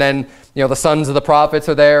over, and then the sons of the prophets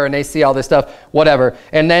are there, and they see all this stuff, whatever.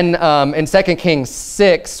 And then in 2 Kings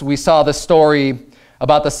 6, we saw the story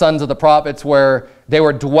about the sons of the prophets where they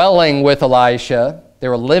were dwelling with Elisha. They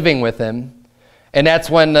were living with him. And that's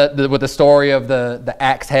when with the story of the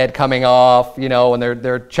axe head coming off, when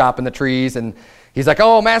they're chopping the trees, and he's like,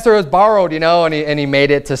 oh, master, it was borrowed, and he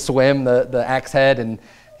made it to swim, the axe head, and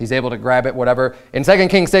he's able to grab it, whatever. In 2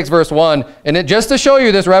 Kings 6, verse 1, and just to show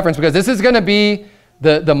you this reference, because this is going to be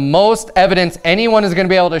the most evidence anyone is going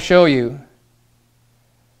to be able to show you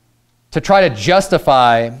to try to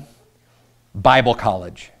justify Bible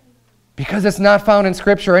college, because it's not found in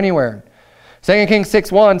Scripture anywhere. 2 Kings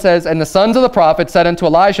 6:1 says, and the sons of the prophets said unto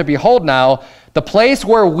Elisha, behold now, the place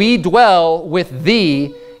where we dwell with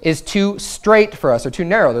thee is too strait for us, or too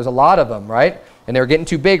narrow. There's a lot of them, right? And they're getting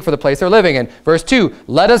too big for the place they're living in. Verse 2,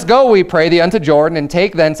 let us go, we pray thee, unto Jordan, and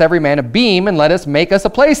take thence every man a beam, and let us make us a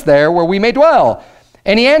place there where we may dwell.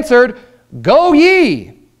 And he answered, go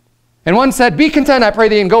ye. And one said, be content, I pray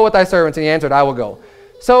thee, and go with thy servants. And he answered, I will go.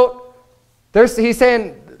 So he's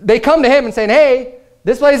saying, they come to him and saying, hey,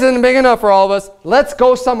 this place isn't big enough for all of us. Let's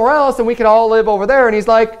go somewhere else and we can all live over there. And he's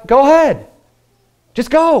like, go ahead. Just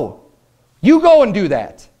go. You go and do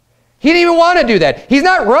that. He didn't even want to do that. He's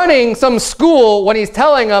not running some school when he's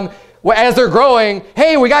telling them as they're growing,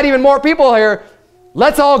 hey, we got even more people here.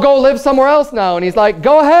 Let's all go live somewhere else now. And he's like,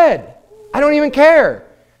 go ahead. I don't even care.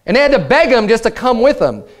 And they had to beg him just to come with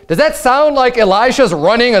them. Does that sound like Elisha's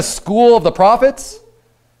running a school of the prophets?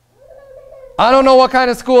 I don't know what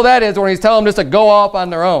kind of school that is when he's telling them just to go off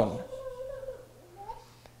on their own.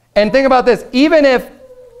 And think about this. Even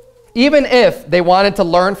if they wanted to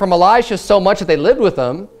learn from Elisha so much that they lived with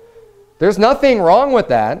him, there's nothing wrong with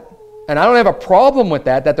that. And I don't have a problem with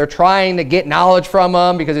that they're trying to get knowledge from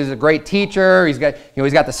him because he's a great teacher. He's got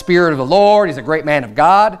the Spirit of the Lord. He's a great man of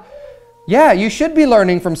God. Yeah, you should be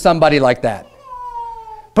learning from somebody like that.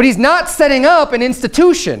 But he's not setting up an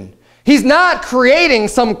institution. He's not creating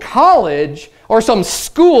some college or some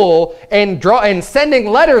school and sending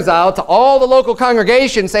letters out to all the local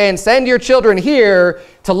congregations saying, send your children here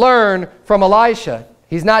to learn from Elisha.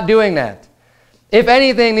 He's not doing that. If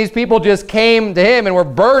anything, these people just came to him and were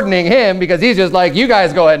burdening him because he's just like, you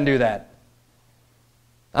guys go ahead and do that.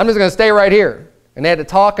 I'm just going to stay right here. And they had to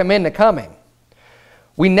talk him into coming.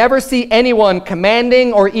 We never see anyone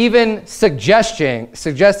commanding or even suggesting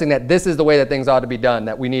that this is the way that things ought to be done,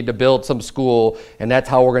 that we need to build some school and that's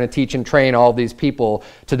how we're going to teach and train all these people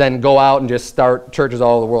to then go out and just start churches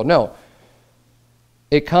all over the world. No.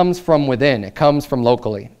 It comes from within. It comes from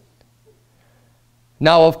locally.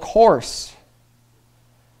 Now, of course,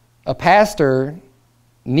 a pastor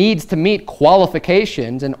needs to meet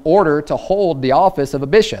qualifications in order to hold the office of a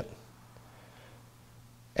bishop.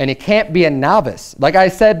 And it can't be a novice. Like I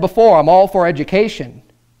said before, I'm all for education.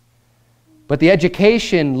 But the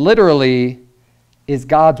education literally is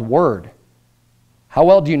God's word. How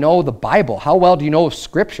well do you know the Bible? How well do you know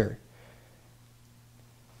Scripture?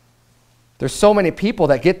 There's so many people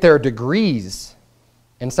that get their degrees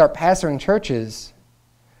and start pastoring churches,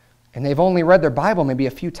 and they've only read their Bible maybe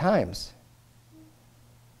a few times.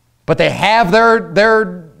 But they have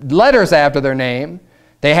their letters after their name.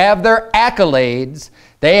 They have their accolades.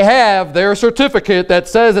 They have their certificate that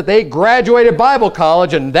says that they graduated Bible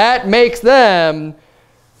college, and that makes them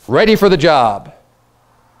ready for the job.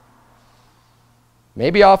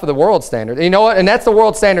 Maybe off of the world standard. You know what? And that's the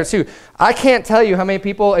world standard too. I can't tell you how many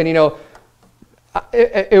people, and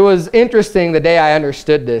it was interesting the day I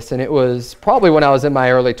understood this, and it was probably when I was in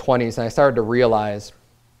my early 20s, and I started to realize,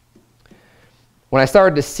 when I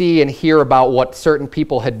started to see and hear about what certain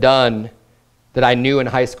people had done that I knew in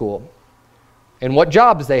high school, and what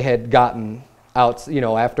jobs they had gotten out,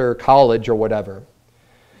 after college or whatever.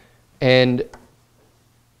 And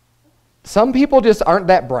some people just aren't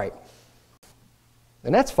that bright.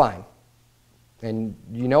 And that's fine. And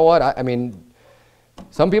you know what? I mean,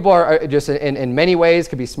 some people are just in many ways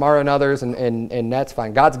could be smarter than others, and that's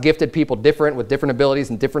fine. God's gifted people different with different abilities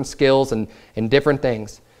and different skills and different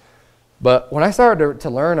things. But when I started to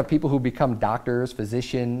learn of people who become doctors,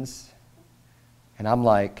 physicians, and I'm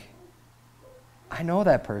like, I know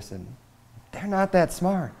that person. They're not that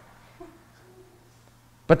smart.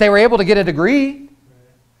 But they were able to get a degree.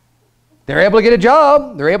 They're able to get a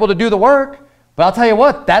job. They're able to do the work. But I'll tell you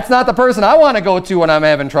what, that's not the person I want to go to when I'm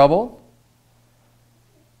having trouble.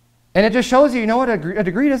 And it just shows you, what, a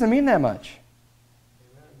degree doesn't mean that much.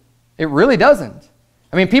 It really doesn't.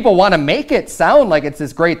 I mean, people want to make it sound like it's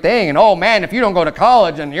this great thing. And, oh, man, if you don't go to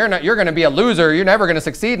college, and you're going to be a loser. You're never going to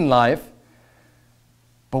succeed in life.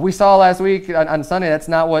 But we saw last week on Sunday, that's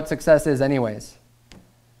not what success is anyways.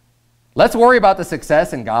 Let's worry about the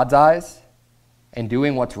success in God's eyes and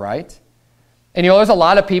doing what's right. And there's a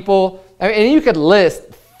lot of people, and you could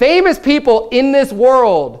list famous people in this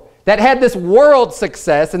world that had this world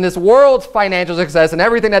success and this world's financial success and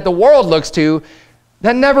everything that the world looks to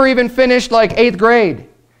that never even finished like 8th grade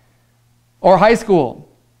or high school,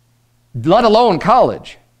 let alone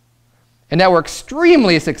college. And that were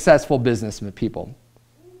extremely successful businessmen people.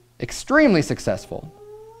 Extremely successful.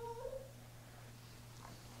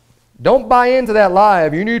 Don't buy into that lie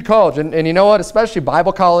of you need college. And you know what? Especially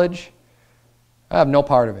Bible college, I have no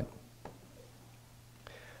part of it.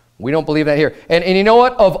 We don't believe that here. And you know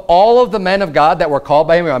what? Of all of the men of God that were called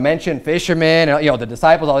by him, I mentioned fishermen, the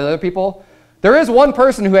disciples, all the other people, there is one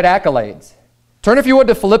person who had accolades. Turn, if you would,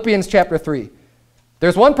 to Philippians chapter 3.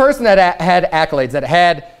 There's one person that had accolades, that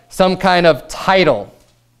had some kind of title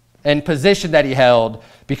and position that he held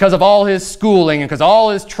because of all his schooling and because of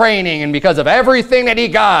all his training and because of everything that he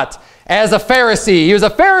got as a Pharisee. He was a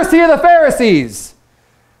Pharisee of the Pharisees,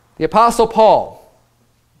 the Apostle Paul.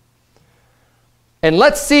 And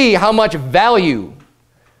let's see how much value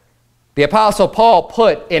the Apostle Paul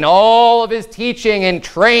put in all of his teaching and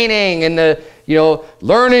training and the,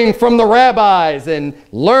 learning from the rabbis and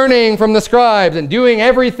learning from the scribes and doing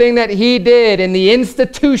everything that he did in the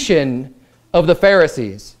institution of the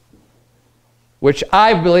Pharisees, which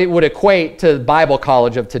I believe would equate to Bible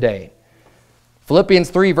college of today. Philippians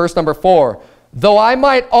 3, verse number 4. Though I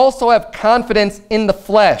might also have confidence in the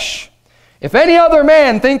flesh. If any other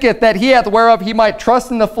man thinketh that he hath whereof he might trust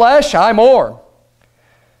in the flesh, I more.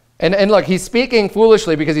 And look, he's speaking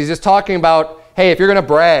foolishly because he's just talking about, hey, if you're going to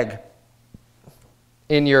brag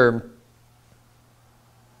in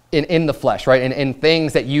the flesh, right, in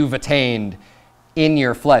things that you've attained, in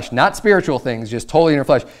your flesh. Not spiritual things, just totally in your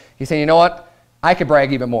flesh. He's saying, you know what? I could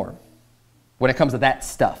brag even more when it comes to that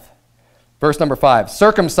stuff. Verse number 5,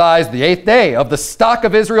 circumcised the 8th day, of the stock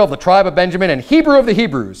of Israel, of the tribe of Benjamin, and Hebrew of the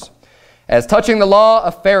Hebrews, as touching the law,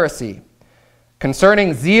 a Pharisee.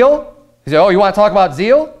 Concerning zeal, he said, oh, you want to talk about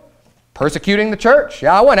zeal? Persecuting the church.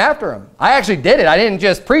 Yeah, I went after him. I actually did it. I didn't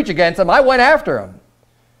just preach against him. I went after him.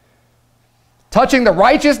 Touching the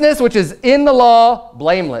righteousness which is in the law,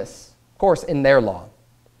 blameless. Of course, in their law.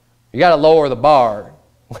 You got to lower the bar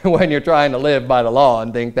when you're trying to live by the law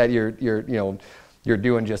and think that you're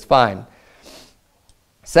doing just fine.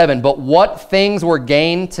 7, but what things were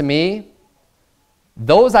gained to me,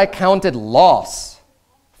 those I counted loss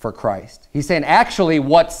for Christ. He's saying actually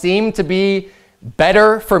what seemed to be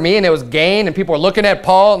better for me, and it was gain, and people are looking at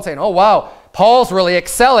Paul and saying, oh wow, Paul's really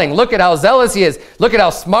excelling. Look at how zealous he is. Look at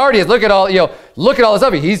how smart he is. Look at all, look at all this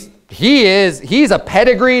stuff. He's a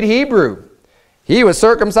pedigreed Hebrew. He was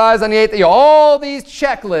circumcised on the 8th day. All these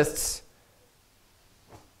checklists.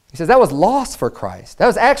 He says that was loss for Christ. That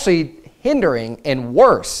was actually hindering and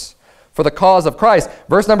worse for the cause of Christ.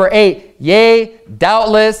 Verse number 8, yea,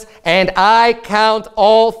 doubtless, and I count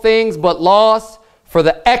all things but loss for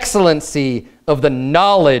the excellency of the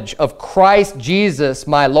knowledge of Christ Jesus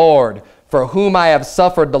my Lord, for whom I have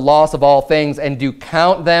suffered the loss of all things, and do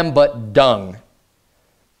count them but dung,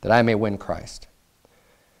 that I may win Christ.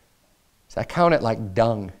 So I count it like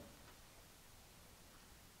dung.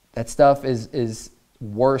 That stuff is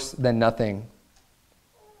worse than nothing.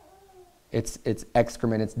 It's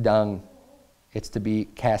excrement, it's dung. It's to be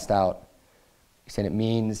cast out. He said it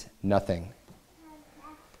means nothing.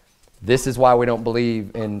 This is why we don't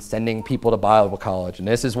believe in sending people to Bible college. And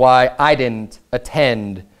this is why I didn't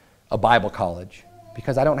attend a Bible college,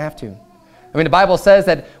 because I don't have to. I mean, the Bible says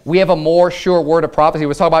that we have a more sure word of prophecy.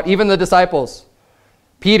 We're talking about even the disciples,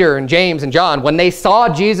 Peter and James and John, when they saw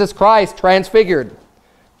Jesus Christ transfigured,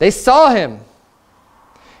 they saw him.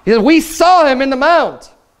 He said, we saw him in the mount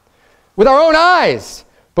with our own eyes,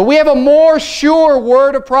 but we have a more sure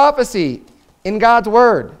word of prophecy in God's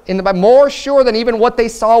word, more sure than even what they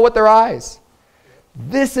saw with their eyes.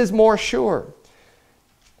 This is more sure.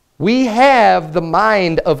 We have the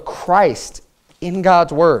mind of Christ in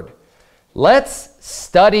God's word. Let's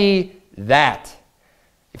study that.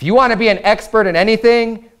 If you want to be an expert in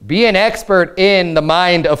anything, be an expert in the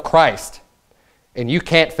mind of Christ. And you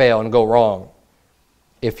can't fail and go wrong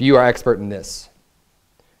if you are expert in this.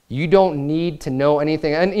 You don't need to know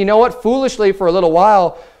anything. And you know what? Foolishly, for a little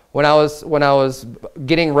while, when I was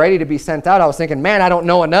getting ready to be sent out, I was thinking, man, I don't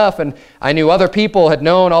know enough. And I knew other people had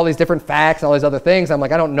known all these different facts and all these other things. I'm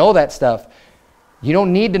like, I don't know that stuff. You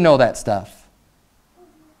don't need to know that stuff.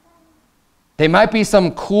 They might be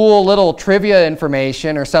some cool little trivia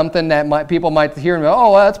information or something that people might hear and go,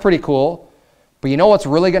 oh, well, that's pretty cool. But you know what's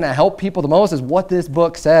really going to help people the most is what this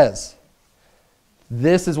book says.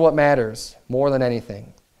 This is what matters more than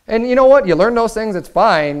anything. And you know what? You learn those things, it's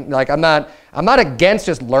fine. Like I'm not against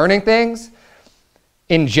just learning things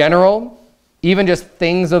in general, even just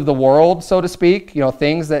things of the world, so to speak.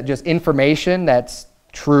 Things that just information that's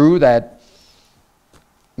true, that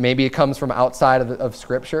maybe it comes from outside of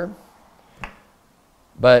Scripture.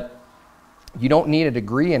 But you don't need a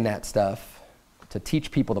degree in that stuff to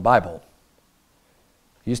teach people the Bible.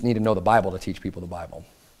 You just need to know the Bible to teach people the Bible.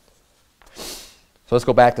 So let's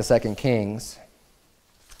go back to 2 Kings.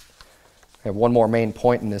 I have one more main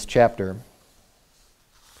point in this chapter.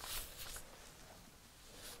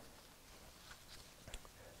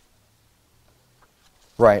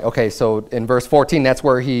 Right, okay, so in verse 14, that's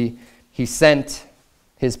where he sent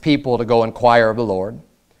his people to go inquire of the Lord.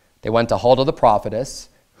 They went to Huldah the prophetess,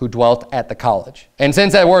 who dwelt at the college. And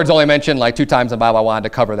since that word's only mentioned like 2 times in the Bible, I wanted to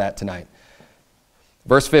cover that tonight.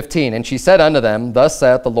 Verse 15, and she said unto them, thus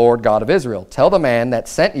saith the Lord God of Israel, tell the man that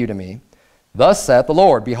sent you to me, thus saith the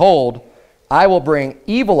Lord, behold, I will bring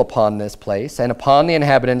evil upon this place and upon the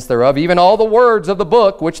inhabitants thereof, even all the words of the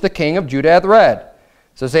book which the king of Judah hath read.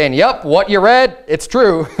 So saying, yep, what you read, it's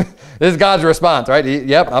true. This is God's response, right?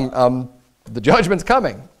 Yep, the judgment's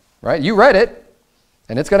coming, right? You read it,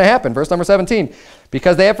 and it's going to happen. Verse number 17,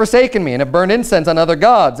 because they have forsaken me and have burned incense on other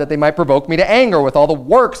gods, that they might provoke me to anger with all the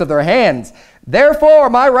works of their hands. Therefore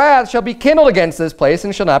my wrath shall be kindled against this place,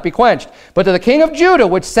 and shall not be quenched. But to the king of Judah,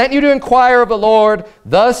 which sent you to inquire of the Lord,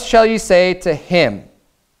 thus shall you say to him,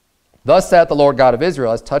 thus saith the Lord God of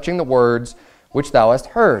Israel, as touching the words which thou hast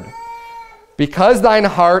heard. Because thine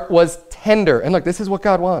heart was tender, and look, this is what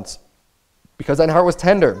God wants. Because thine heart was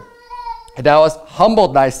tender, and thou hast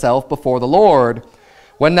humbled thyself before the Lord,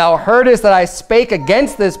 when thou heardest that I spake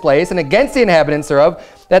against this place and against the inhabitants thereof,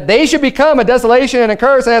 that they should become a desolation and a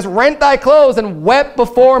curse, and hast rent thy clothes and wept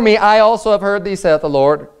before me, I also have heard thee, saith the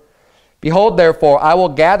Lord. Behold, therefore, I will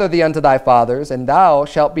gather thee unto thy fathers, and thou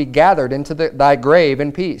shalt be gathered into thy grave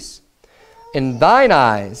in peace. And thine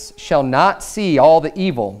eyes shall not see all the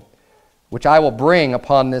evil which I will bring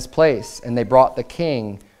upon this place. And they brought the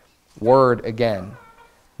king word again.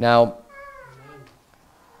 Now,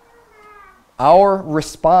 our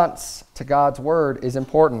response to God's word is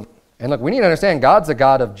important. And look, we need to understand God's a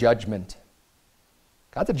God of judgment.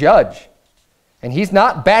 God's a judge. And he's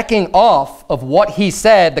not backing off of what he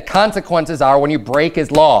said the consequences are when you break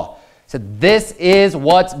his law. He said, this is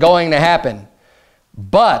what's going to happen.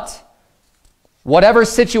 But whatever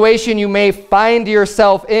situation you may find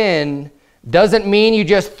yourself in doesn't mean you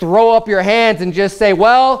just throw up your hands and just say,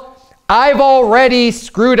 well, I've already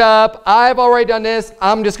screwed up. I've already done this.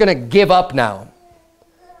 I'm just going to give up now.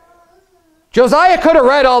 Josiah could have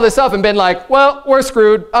read all this stuff and been like, well, we're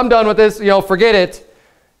screwed. I'm done with this. Forget it.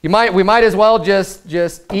 We might as well just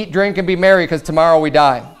eat, drink, and be merry because tomorrow we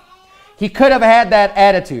die. He could have had that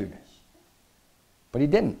attitude, but he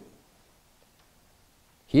didn't.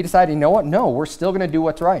 He decided, you know what? No, we're still going to do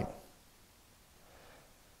what's right.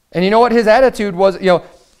 And you know what his attitude was?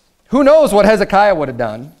 Who knows what Hezekiah would have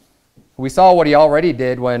done? We saw what he already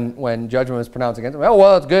did when judgment was pronounced against him.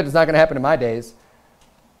 Well, it's good. It's not going to happen in my days.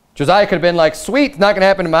 Josiah could have been like, sweet, it's not going to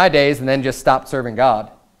happen in my days, and then just stopped serving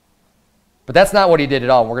God. But that's not what he did at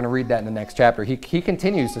all. We're going to read that in the next chapter. He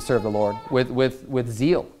continues to serve the Lord with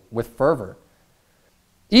zeal, with fervor.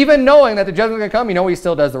 Even knowing that the judgment is going to come, he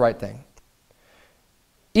still does the right thing.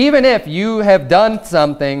 Even if you have done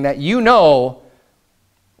something that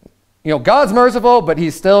God's merciful, but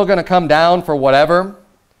he's still going to come down for whatever,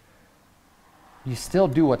 you still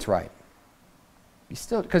do what's right.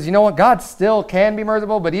 Because you know what? God still can be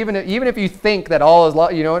merciful, but even if you think that all is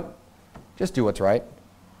lost, just do what's right.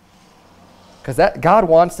 Because God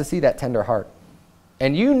wants to see that tender heart.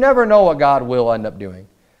 And you never know what God will end up doing.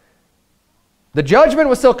 The judgment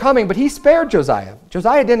was still coming, but he spared Josiah.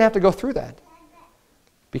 Josiah didn't have to go through that.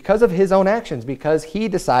 Because of his own actions, because he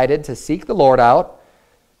decided to seek the Lord out,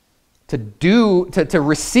 to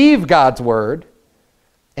receive God's word,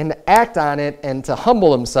 and to act on it, and to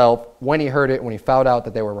humble himself when he heard it, when he found out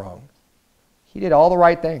that they were wrong. He did all the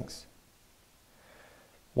right things.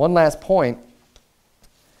 One last point,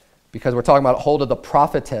 because we're talking about hold of the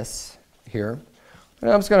prophetess here. And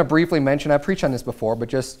I'm just going to briefly mention, I preached on this before, but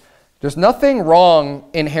there's nothing wrong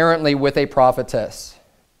inherently with a prophetess.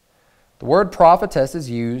 The word prophetess is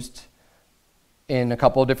used in a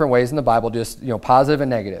couple of different ways in the Bible, just positive and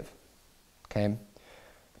negative. Okay.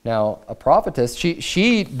 Now, a prophetess,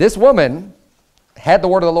 this woman had the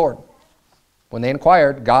word of the Lord. When they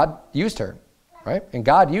inquired, God used her, right? And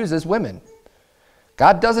God uses women.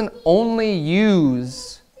 God doesn't only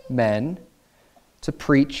use men to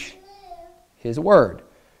preach his word.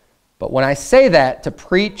 But when I say that, to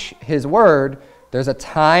preach his word, there's a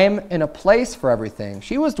time and a place for everything.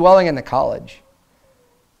 She was dwelling in the college.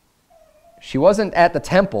 She wasn't at the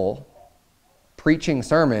temple preaching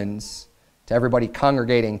sermons to everybody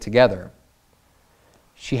congregating together.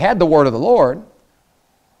 She had the word of the Lord,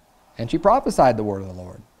 and she prophesied the word of the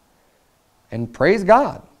Lord. And praise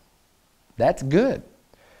God. That's good.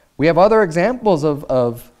 We have other examples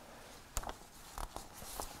of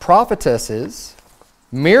prophetesses.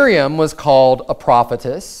 Miriam was called a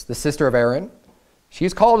prophetess, the sister of Aaron.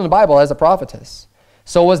 She's called in the Bible as a prophetess.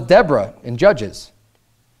 So was Deborah in Judges.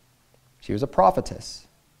 She was a prophetess.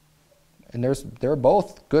 And they're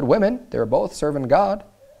both good women. They're both serving God.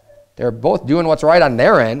 They're both doing what's right on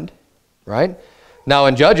their end, right? Now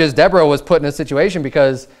in Judges, Deborah was put in a situation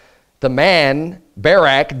because the man,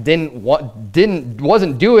 Barak,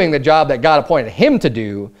 wasn't doing the job that God appointed him to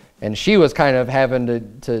do, and she was kind of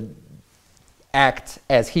having to act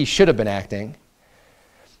as he should have been acting.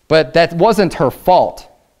 But that wasn't her fault,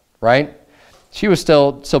 right? She was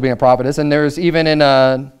still being a prophetess. And there's even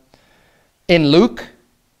in Luke,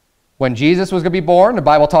 when Jesus was going to be born, the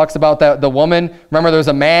Bible talks about the woman. Remember, there was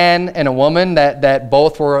a man and a woman that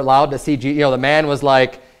both were allowed to see Jesus. The man was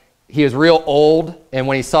like, he was real old, and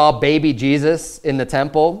when he saw baby Jesus in the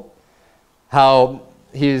temple, how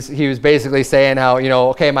he was basically saying how,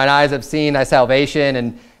 okay, mine eyes have seen thy salvation,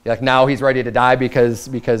 and now he's ready to die because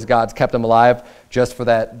God's kept him alive just for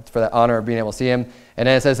that honor of being able to see him. And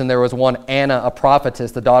then it says, and there was one Anna, a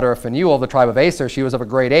prophetess, the daughter of Phanuel of the tribe of Aser. She was of a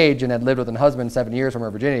great age and had lived with her husband 7 years from her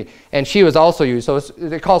virginity. And she was also used. So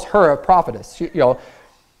it calls her a prophetess.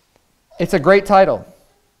 It's a great title.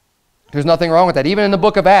 There's nothing wrong with that. Even in the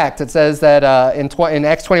book of Acts, it says that in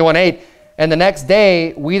Acts 21:8, And the next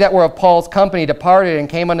day, we that were of Paul's company departed and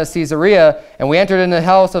came unto Caesarea, and we entered in the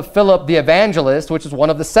house of Philip the evangelist, which was one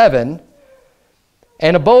of the 7,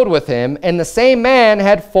 and abode with him. And the same man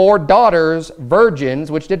had 4 daughters, virgins,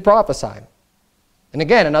 which did prophesy. And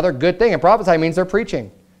again, another good thing. And prophesy means they're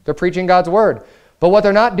preaching. They're preaching God's word. But what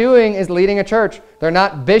they're not doing is leading a church. They're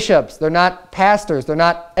not bishops. They're not pastors. They're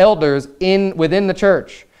not elders within the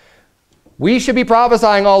church. We should be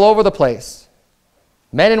prophesying all over the place.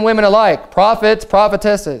 Men and women alike, prophets,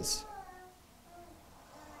 prophetesses.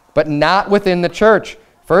 But not within the church.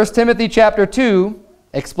 1 Timothy chapter 2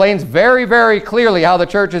 explains very, very clearly how the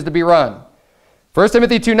church is to be run. 1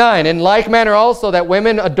 Timothy 2:9, in like manner also that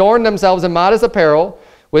women adorn themselves in modest apparel,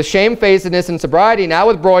 with shamefacedness and sobriety, not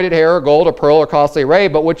with broided hair or gold or pearl or costly array,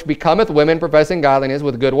 but which becometh women professing godliness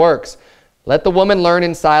with good works. Let the woman learn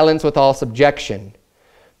in silence with all subjection.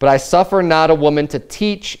 But I suffer not a woman to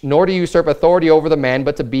teach, nor to usurp authority over the man,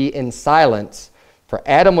 but to be in silence. For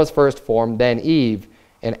Adam was first formed, then Eve.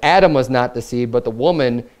 And Adam was not deceived, but the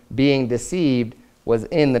woman, being deceived, was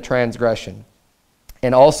in the transgression.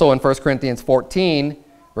 And also in 1 Corinthians 14,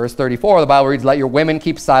 verse 34, the Bible reads, let your women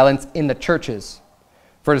keep silence in the churches.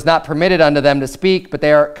 For it is not permitted unto them to speak, but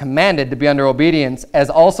they are commanded to be under obedience, as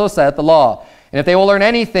also saith the law. And if they will learn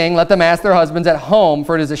anything, let them ask their husbands at home,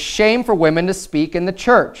 for it is a shame for women to speak in the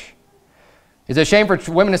church. Is it a shame for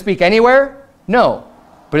women to speak anywhere? No.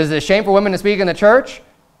 But is it a shame for women to speak in the church?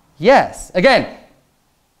 Yes. Again,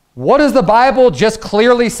 what does the Bible just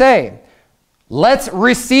clearly say? Let's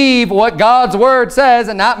receive what God's word says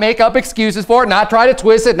and not make up excuses for it, not try to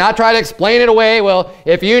twist it, not try to explain it away. Well,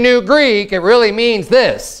 if you knew Greek, it really means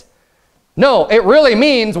this. No, it really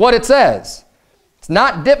means what it says. It's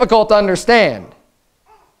not difficult to understand.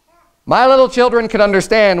 My little children could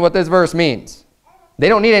understand what this verse means. They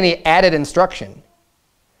don't need any added instruction.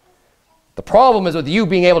 The problem is with you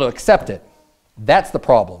being able to accept it. That's the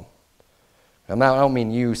problem. I don't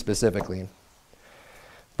mean you specifically.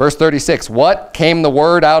 Verse 36, what came the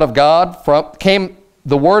word out of God from, came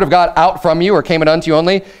the word of God out from you, or came it unto you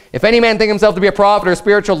only? If any man think himself to be a prophet or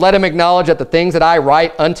spiritual, let him acknowledge that the things that I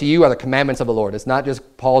write unto you are the commandments of the Lord. It's not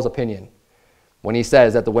just Paul's opinion when he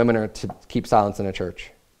says that the women are to keep silence in a church.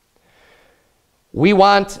 We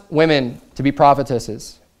want women to be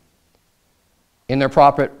prophetesses in their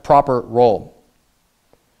proper role.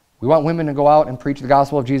 We want women to go out and preach the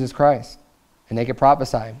gospel of Jesus Christ, and they can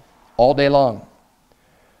prophesy all day long.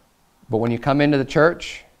 But when you come into the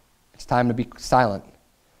church, it's time to be silent.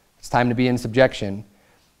 It's time to be in subjection,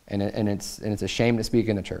 and it's a shame to speak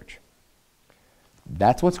in the church.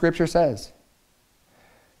 That's what Scripture says.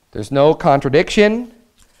 There's no contradiction.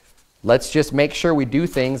 Let's just make sure we do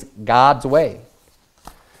things God's way.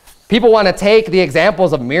 People want to take the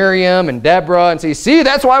examples of Miriam and Deborah and say, see,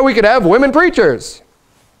 that's why we could have women preachers.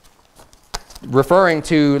 Referring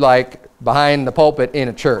to like behind the pulpit in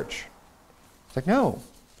a church. It's like, no.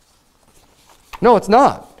 No, it's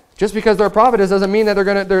not. Just because they're a prophetess doesn't mean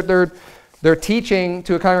that they're teaching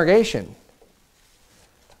to a congregation.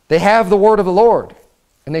 They have the word of the Lord,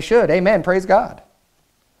 and they should. Amen. Praise God.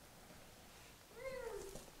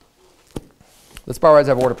 Let's bow our heads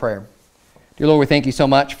and have a word of prayer. Dear Lord, we thank you so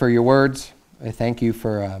much for your words. I thank you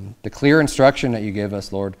for the clear instruction that you give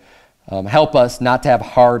us, Lord. Help us not to have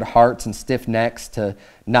hard hearts and stiff necks, to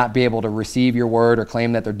not be able to receive your word or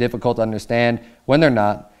claim that they're difficult to understand when they're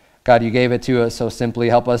not. God, you gave it to us so simply.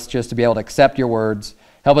 Help us just to be able to accept your words.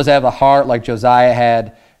 Help us have a heart like Josiah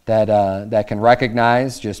had that can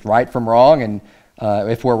recognize just right from wrong. And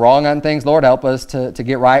if we're wrong on things, Lord, help us to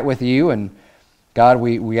get right with you. And God,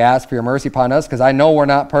 we ask for your mercy upon us, because I know we're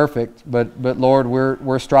not perfect, but Lord,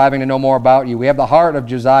 we're striving to know more about you. We have the heart of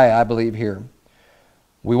Josiah, I believe, here.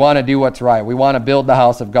 We want to do what's right. We want to build the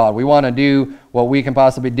house of God. We want to do what we can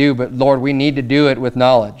possibly do, but Lord, we need to do it with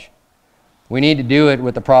knowledge. We need to do it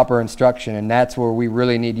with the proper instruction, and that's where we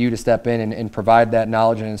really need you to step in and provide that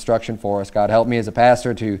knowledge and instruction for us. God, help me as a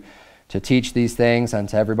pastor to teach these things and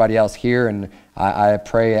to everybody else here, and I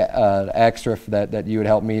pray extra that you would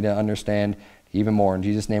help me to understand even more. In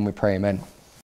Jesus' name we pray, amen.